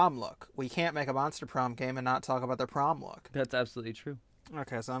about their prom look. We can't make a Monster Prom game and not talk about their prom look. That's absolutely true.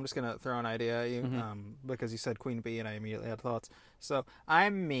 Okay, so I'm just gonna throw an idea at you, Hmm. because you said queen bee, and I immediately had thoughts. So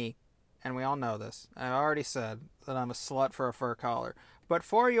I'm me, and we all know this. I already said that I'm a slut for a fur collar. But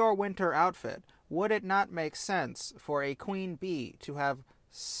for your winter outfit, would it not make sense for a queen bee to have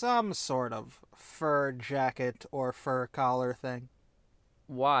some sort of fur jacket or fur collar thing?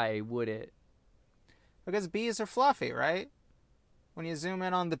 Why would it? Because bees are fluffy, right? When you zoom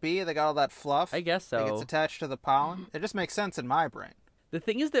in on the bee, they got all that I fluff guess that gets so. attached to the pollen. It just makes sense in my brain. The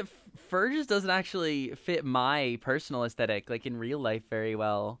thing is that fur just doesn't actually fit my personal aesthetic, like in real life, very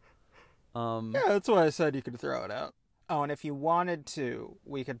well. Um, Yeah, that's why I said you could throw it out. Oh, and if you wanted to,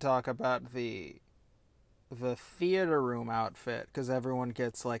 we could talk about the theater room outfit, because everyone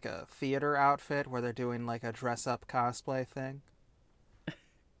gets like a theater outfit where they're doing like a dress up cosplay thing.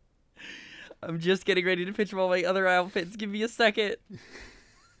 I'm just getting ready to pitch all my other outfits. Give me a second.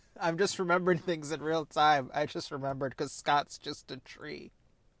 I'm just remembering things in real time. I just remembered because Scott's just a tree.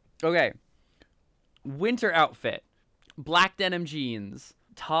 Okay. Winter outfit. Black denim jeans.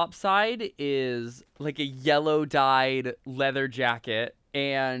 Top side is like a yellow dyed leather jacket,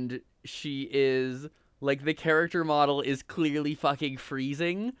 and she is like the character model is clearly fucking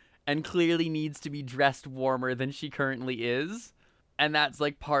freezing and clearly needs to be dressed warmer than she currently is. And that's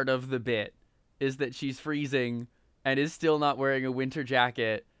like part of the bit is that she's freezing and is still not wearing a winter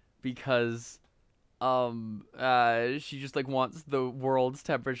jacket because she just like wants the world's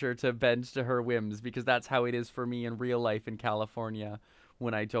temperature to bend to her whims, because that's how it is for me in real life in California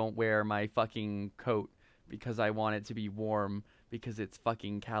when I don't wear my fucking coat because I want it to be warm because it's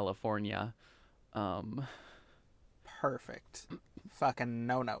fucking California. um Perfect. Fucking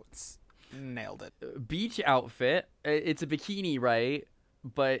no notes. Nailed it. Beach outfit, it's a bikini, right?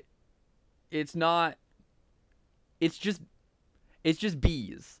 But it's not, it's just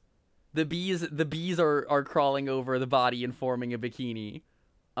bees. The bees are crawling over the body and forming a bikini.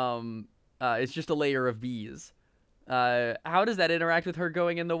 It's just a layer of bees. How does that interact with her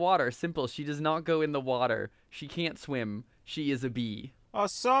going in the water? Simple. She does not go in the water. She can't swim. She is a bee. A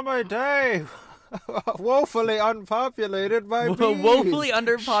summer day, woefully unpopulated by bees. Woefully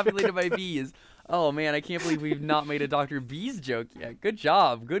underpopulated by bees. Oh man, I can't believe we've not made a Dr. Bees joke yet. Good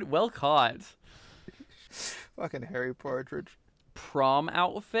job. Good, well caught. Fucking Harry Partridge. Prom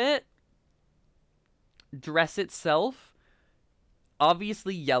outfit. Dress itself.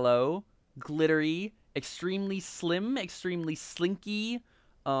 Obviously yellow, glittery, extremely slim, extremely slinky,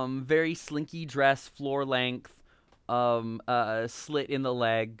 very slinky dress, floor length, slit in the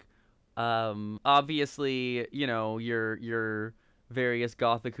leg. Obviously, you know, your various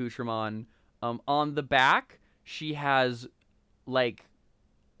goth accoutrement. On the back, she has like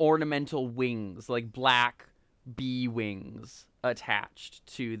ornamental wings, like black bee wings attached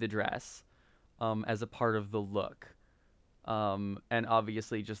to the dress, as a part of the look. And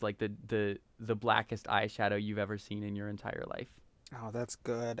obviously just like the blackest eyeshadow you've ever seen in your entire life. Oh, that's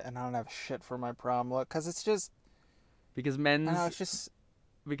good. And I don't have shit for my prom look because it's just, Because I don't know, men's it's just,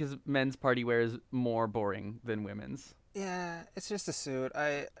 because men's party wear is more boring than women's. yeah, it's just a suit.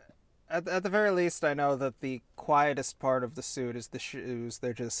 At the very least, I know that the quietest part of the suit is the shoes.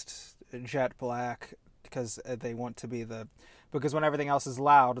 They're just jet black because they want to be because when everything else is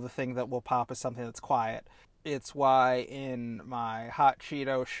loud, the thing that will pop is something that's quiet. It's why in my hot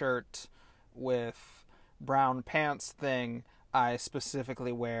Cheeto shirt with brown pants thing, I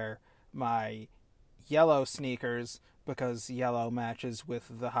specifically wear my yellow sneakers because yellow matches with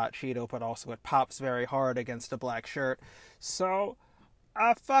the hot Cheeto, but also it pops very hard against a black shirt. So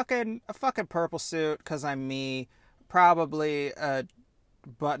a fucking purple suit because I'm me. Probably a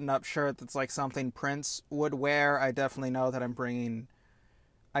button-up shirt that's like something Prince would wear. I definitely know that I'm bringing.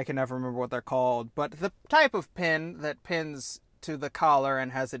 I can never remember what they're called, but the type of pin that pins to the collar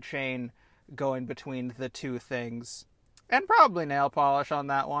and has a chain going between the two things. And probably nail polish on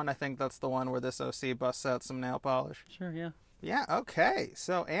that one. I think that's the one where this OC busts out some nail polish. Sure, yeah. Yeah, okay.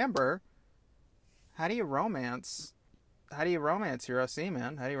 So, Amber, how do you romance? How do you romance your OC,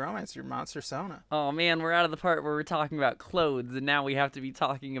 man? How do you romance your Monster Sona? Oh man, we're out of the part where we're talking about clothes, and now we have to be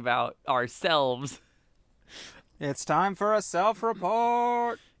talking about ourselves. It's time for a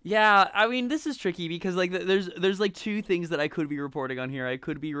self-report. Yeah, I mean, this is tricky because like there's like two things that I could be reporting on here. I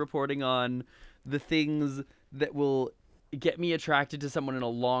could be reporting on the things that will get me attracted to someone in a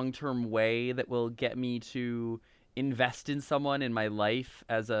long-term way, that will get me to invest in someone in my life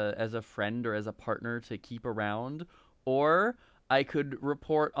as a friend or as a partner to keep around, or I could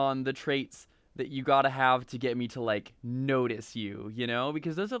report on the traits that you got to have to get me to like notice you, you know?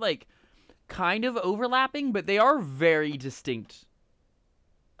 Because those are like kind of overlapping, but they are very distinct,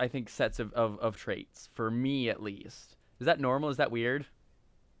 I think, sets of traits, for me at least. Is that normal? Is that weird?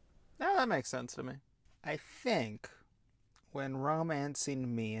 Yeah, that makes sense to me. I think when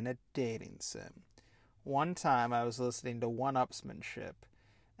romancing me in a dating sim, one time I was listening to One Upsmanship,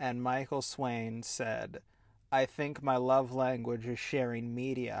 and Michael Swain said, I think my love language is sharing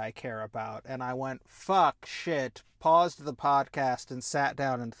media I care about. And I went, fuck, shit, paused the podcast and sat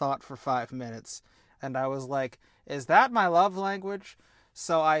down and thought for 5 minutes. And I was like, is that my love language?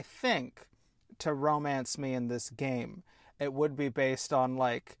 So I think to romance me in this game, it would be based on,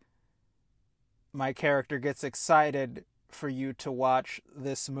 like, my character gets excited for you to watch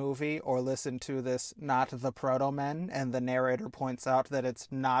this movie or listen to this Not the Proto-Men, and the narrator points out that it's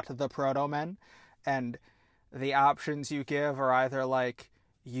not the Proto-Men, and the options you give are either like,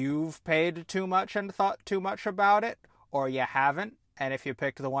 you've paid too much and thought too much about it, or you haven't, and if you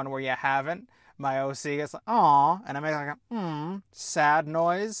picked the one where you haven't, my OC is like, aw, and I make like a sad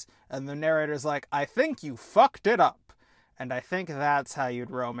noise, and the narrator's like, I think you fucked it up. And I think that's how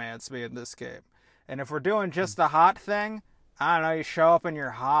you'd romance me in this game. And if we're doing just the hot thing, I don't know, you show up and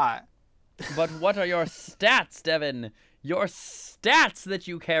you're hot. But what are your stats, Devin? Your stats that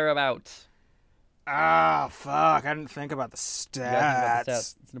you care about. Ah, fuck, I didn't think about the stats. You gotta think about the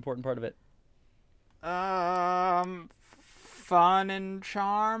stats. It's an important part of it. Fun and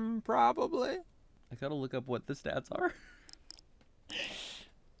charm, probably. I gotta look up what the stats are.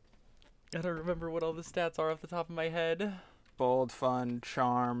 I don't remember what all the stats are off the top of my head. Bold, fun,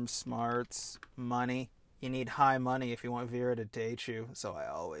 charm, smarts, money. You need high money if you want Vera to date you, so I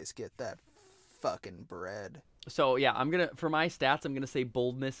always get that fucking bread. So yeah, for my stats, I'm gonna say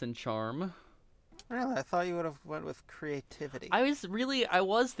boldness and charm. Really? I thought you would have went with creativity. I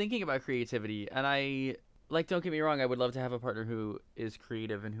was thinking about creativity, and don't get me wrong, I would love to have a partner who is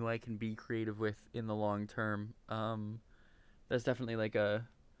creative and who I can be creative with in the long term. That's definitely like a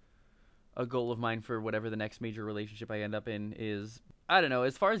goal of mine for whatever the next major relationship I end up in is. I don't know,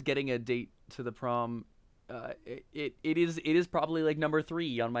 as far as getting a date to the prom, it is probably like number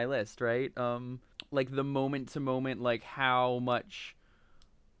 3 on my list, right? Like the moment to moment, like how much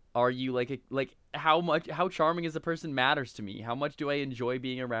are you how charming as a person matters to me. How much do I enjoy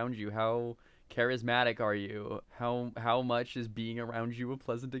being around you? How charismatic are you? How much is being around you a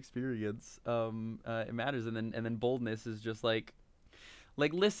pleasant experience? It matters. And then boldness is just like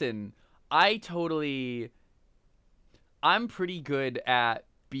listen, I'm pretty good at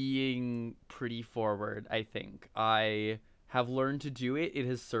being pretty forward, I think. I have learned to do it. It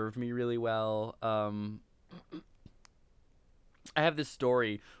has served me really well. I have this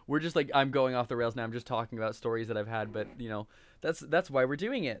story. We're just I'm going off the rails now. I'm just talking about stories that I've had, but that's why we're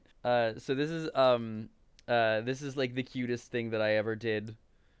doing it. So this is like the cutest thing that I ever did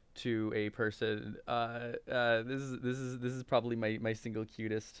to a person. This is probably my single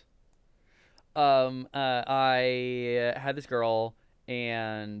cutest. I had this girl,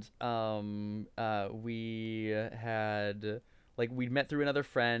 and we had we'd met through another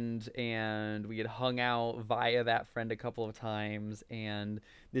friend, and we had hung out via that friend a couple of times, and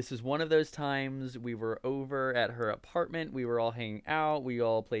this was one of those times. We were over at her apartment, we were all hanging out, we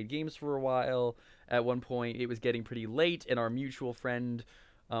all played games for a while. At one point it was getting pretty late, and our mutual friend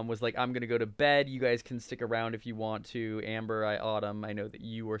was like, I'm gonna go to bed, you guys can stick around if you want to. Amber, Autumn, I know that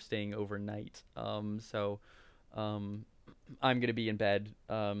you are staying overnight, so I'm gonna be in bed.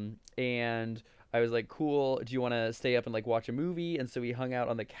 And I was like, cool, do you want to stay up and watch a movie? And so we hung out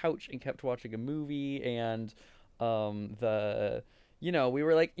on the couch and kept watching a movie, and we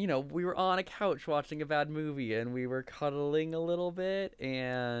were on a couch watching a bad movie, and we were cuddling a little bit,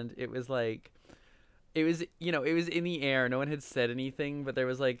 and it was it was in the air. No one had said anything, but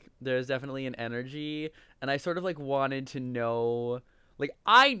there's definitely an energy, and I sort of wanted to know,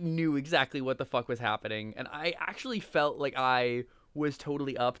 I knew exactly what the fuck was happening, and I actually felt like I was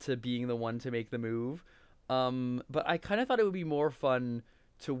totally up to being the one to make the move. But I kind of thought it would be more fun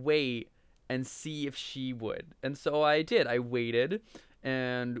to wait and see if she would. And so I did. I waited,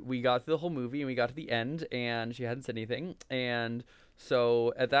 and we got through the whole movie, and we got to the end, and she hadn't said anything. And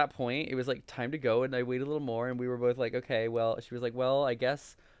so at that point, it was time to go, and I waited a little more, and we were both okay, well, she was well, I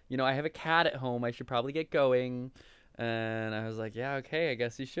guess, I have a cat at home, I should probably get going. And I was like, yeah, okay, I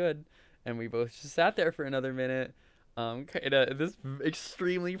guess you should. And we both just sat there for another minute, this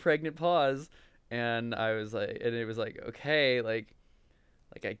extremely pregnant pause, and I was and it was okay, I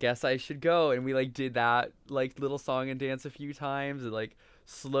guess I should go. And we did that little song and dance a few times, and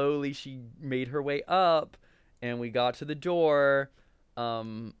slowly she made her way up, and we got to the door,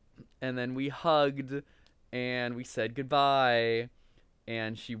 and then we hugged, and we said goodbye,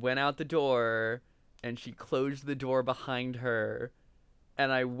 and she went out the door, and she closed the door behind her,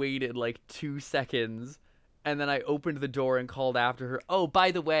 and I waited 2 seconds. and then I opened the door and called after her, "Oh,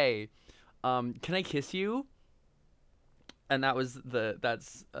 by the way, can I kiss you?" And that's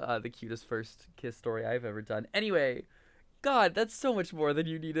the cutest first kiss story I've ever done. Anyway, God, that's so much more than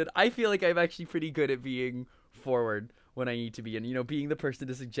you needed. I feel like I'm actually pretty good at being forward when I need to be, and being the person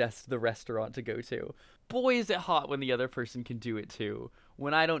to suggest the restaurant to go to. Boy, is it hot when the other person can do it too.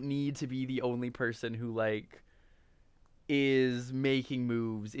 When I don't need to be the only person who like is making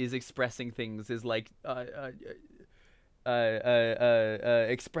moves, is expressing things, is like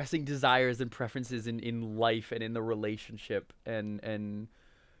expressing desires and preferences in life and in the relationship, and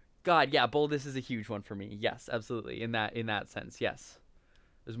God, yeah, boldness is a huge one for me. Yes, absolutely. In that sense, yes.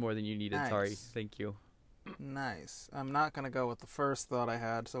 There's more than you needed. Nice. Sorry. Thank you. Nice. I'm not going to go with the first thought I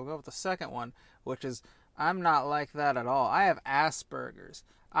had, so we'll go with the second one, which is I'm not like that at all. I have Asperger's.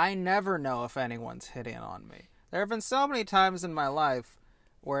 I never know if anyone's hitting on me. There have been so many times in my life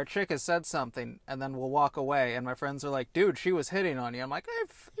where a chick has said something and then we'll walk away and my friends are like, dude, she was hitting on you. I'm like, hey,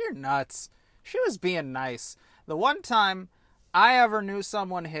 you're nuts. She was being nice. The one time I ever knew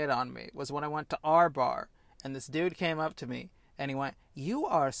someone hit on me was when I went to our bar and this dude came up to me and he went, "You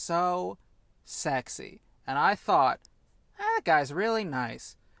are so sexy." And I thought, that guy's really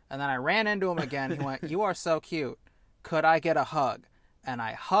nice. And then I ran into him again. He went, "You are so cute. Could I get a hug?" And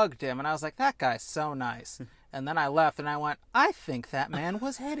I hugged him and I was like, that guy's so nice. And then I left and I went, I think that man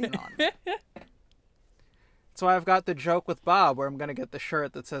was hitting on me. So I've got the joke with Bob where I'm going to get the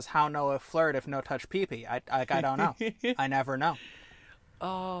shirt that says, how know a flirt if no touch pee-pee? I don't know. I never know.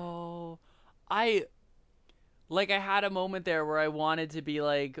 Oh, I had a moment there where I wanted to be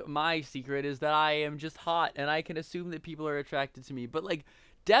like, my secret is that I am just hot and I can assume that people are attracted to me. But like,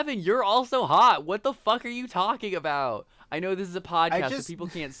 Devin, you're also hot. What the fuck are you talking about? I know this is a podcast, so people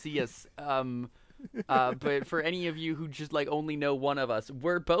can't see us. But for any of you who just like only know one of us,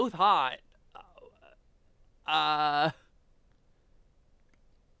 we're both hot.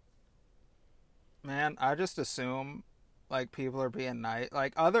 Man, I just assume like people are being nice,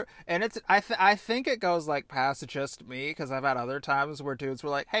 like other, and it's I think it goes like past just me because I've had other times where dudes were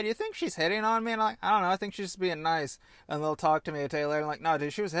like, "Hey, do you think she's hitting on me?" And I'm like, "I don't know, I think she's just being nice." And they'll talk to me a day later and like, "No,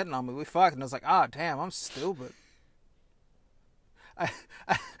 dude, she was hitting on me. We fucked." And I was like, "Oh, damn, I'm stupid."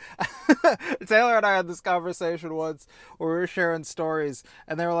 Taylor and I had this conversation once where we were sharing stories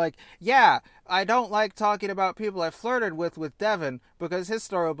and they were like, yeah, I don't like talking about people I flirted with Devin because his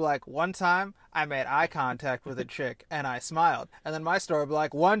story would be like, one time I made eye contact with a chick and I smiled. And then my story would be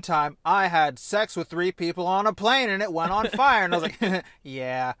like, one time I had sex with 3 people on a plane and it went on fire. And I was like,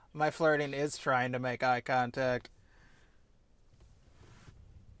 yeah, my flirting is trying to make eye contact.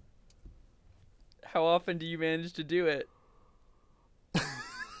 How often do you manage to do it?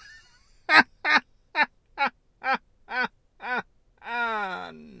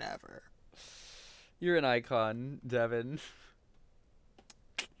 Never. You're an icon, Devin.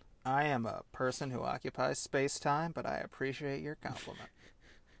 I am a person who occupies space-time, but I appreciate your compliment.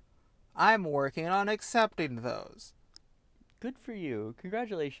 I'm working on accepting those. Good for you.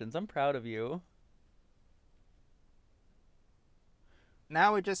 Congratulations. I'm proud of you.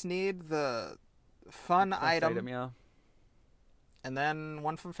 Now we just need the fun item. Yeah. And then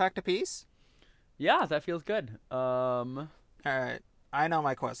one fun fact apiece? Yeah, that feels good. Alright. I know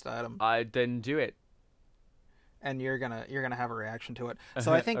my quest item. I didn't do it. And you're gonna have a reaction to it.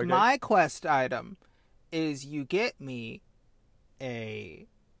 So I think Okay. my quest item is you get me a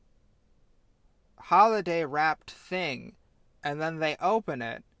holiday wrapped thing, and then they open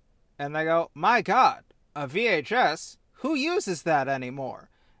it, and they go, my God, a VHS? Who uses that anymore?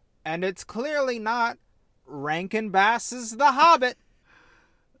 And it's clearly not Rankin Bass's The Hobbit.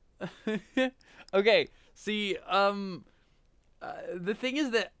 Okay, see, the thing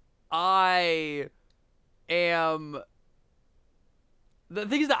is that I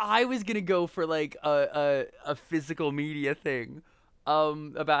was gonna go for like a physical media thing,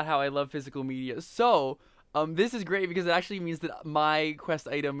 about how I love physical media. So, this is great because it actually means that my quest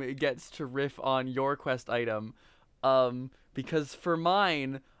item gets to riff on your quest item, because for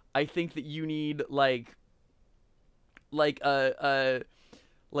mine, I think that you need like a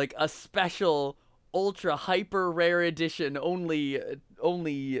special ultra hyper rare edition, only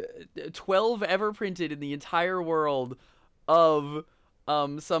 12 ever printed in the entire world of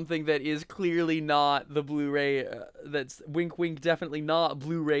something that is clearly not the Blu-ray, that's wink wink definitely not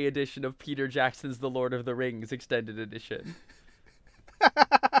Blu-ray edition of Peter Jackson's The Lord of the Rings extended edition.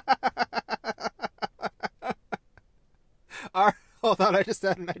 Hold on, I just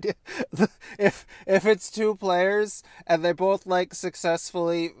had an idea. If it's 2 players and they both like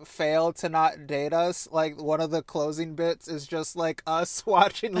successfully fail to not date us, like one of the closing bits is just like us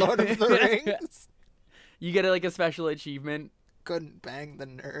watching Lord of the Rings. You get like a special achievement. Couldn't bang the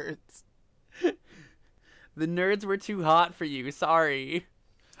nerds. The nerds were too hot for you. Sorry.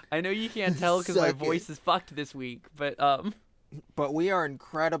 I know you can't tell because my voice is fucked this week, but But we are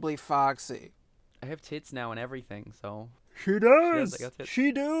incredibly foxy. I have tits now and everything, so. She does. I got tits.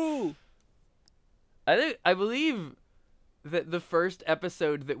 She do. I believe that the first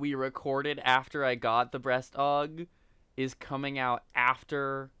episode that we recorded after I got the breast aug is coming out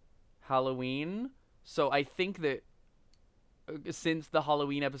after Halloween. So I think that since the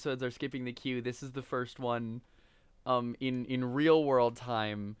Halloween episodes are skipping the queue, this is the first one in real world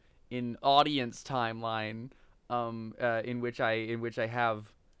time, in audience timeline, in which I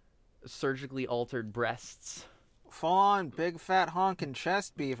have surgically altered breasts. Full on big fat honking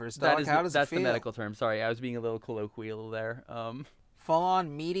chest beavers, dog. How does it feel? That's the medical term. Sorry, I was being a little colloquial there. Full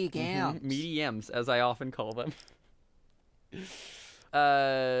on meaty gams. Meaty yams, as I often call them.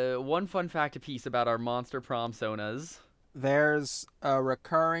 One fun fact apiece about our Monster Prom sonas. There's a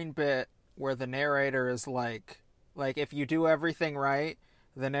recurring bit where the narrator is like if you do everything right,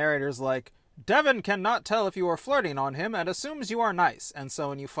 the narrator's like, Devin cannot tell if you are flirting on him and assumes you are nice. And so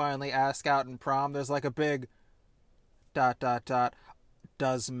when you finally ask out in prom, there's like a big ...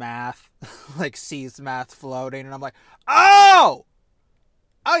 does math, like sees math floating, and I'm like, oh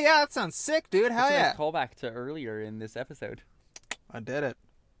yeah, that sounds sick, dude. Hell yeah. Nice callback to earlier in this episode. I did it.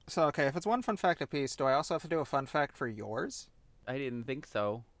 So okay, if it's one fun fact apiece, do I also have to do a fun fact for yours? I didn't think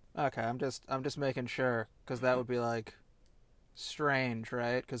so. Okay, I'm just making sure, because that would be like strange,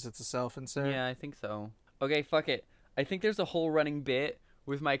 right? Because it's a self-insert. Yeah, I think so. Okay, fuck it. I think there's a whole running bit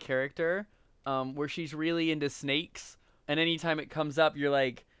with my character where she's really into snakes, and anytime it comes up, you're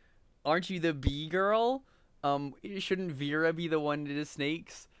like, aren't you the bee girl? Shouldn't Vera be the one into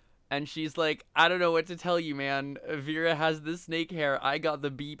snakes? And she's like, I don't know what to tell you, man. Vera has the snake hair. I got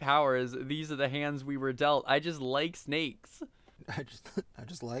the bee powers. These are the hands we were dealt. I just like snakes. I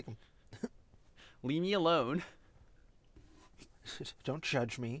just like them. Leave me alone. Don't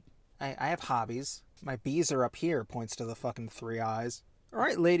judge me. I have hobbies. My bees are up here, points to the fucking 3 eyes.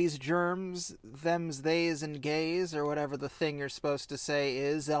 Alright, ladies, germs, thems, theys, and gays, or whatever the thing you're supposed to say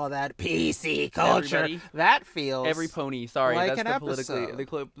is, all that PC culture. Everybody. That feels... Every pony, sorry. like that's an the episode.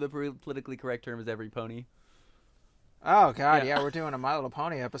 the politically correct term is every pony. Oh, God, yeah, we're doing a My Little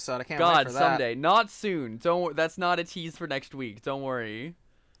Pony episode. I can't wait God, for that. someday. Not soon. That's not a tease for next week. Don't worry.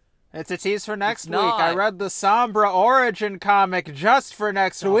 It's a tease for next week. not. I read the Sombra Origin comic just for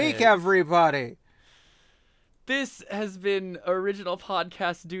next week, everybody. This has been Original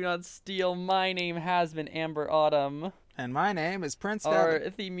Podcast Do Not Steal. My name has been Amber Autumn. And my name is Prince Devin. Our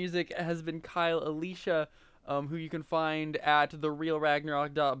theme music has been Kyle Alicia, who you can find at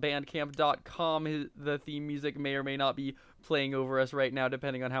therealragnarok.bandcamp.com. The theme music may or may not be playing over us right now,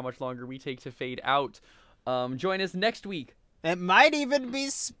 depending on how much longer we take to fade out. Join us next week. It might even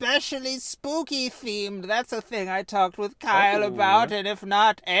be specially spooky themed. That's a thing I talked with Kyle about, and if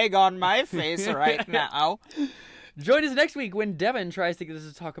not, egg on my face right now. Join us next week when Devin tries to get us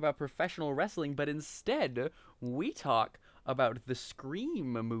to talk about professional wrestling, but instead, we talk about the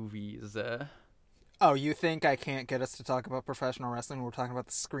Scream movies. Oh, you think I can't get us to talk about professional wrestling when we're talking about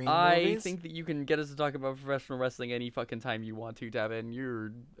the Scream movies? I think that you can get us to talk about professional wrestling any fucking time you want to, Devin.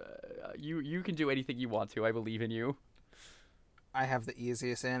 You can do anything you want to. I believe in you. I have the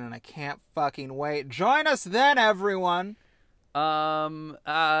easiest in, and I can't fucking wait. Join us then, everyone. Okay.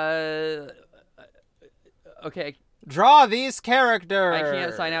 Draw these characters. I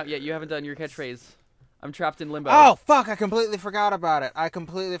can't sign out yet. You haven't done your catchphrase. I'm trapped in limbo. Oh, fuck, I completely forgot about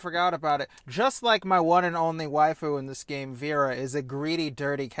it. Just like my one and only waifu in this game, Vera, is a greedy,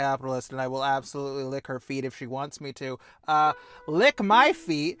 dirty capitalist, and I will absolutely lick her feet if she wants me to. Lick my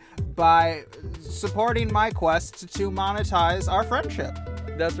feet by supporting my quest to monetize our friendship.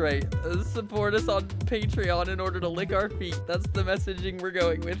 That's right. Support us on Patreon in order to lick our feet. That's the messaging we're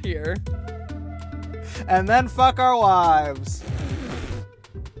going with here. And then fuck our wives.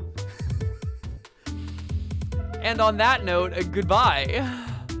 And on that note, goodbye.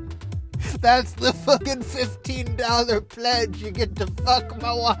 That's the fucking $15 pledge. You get to fuck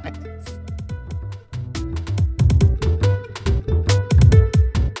my wife.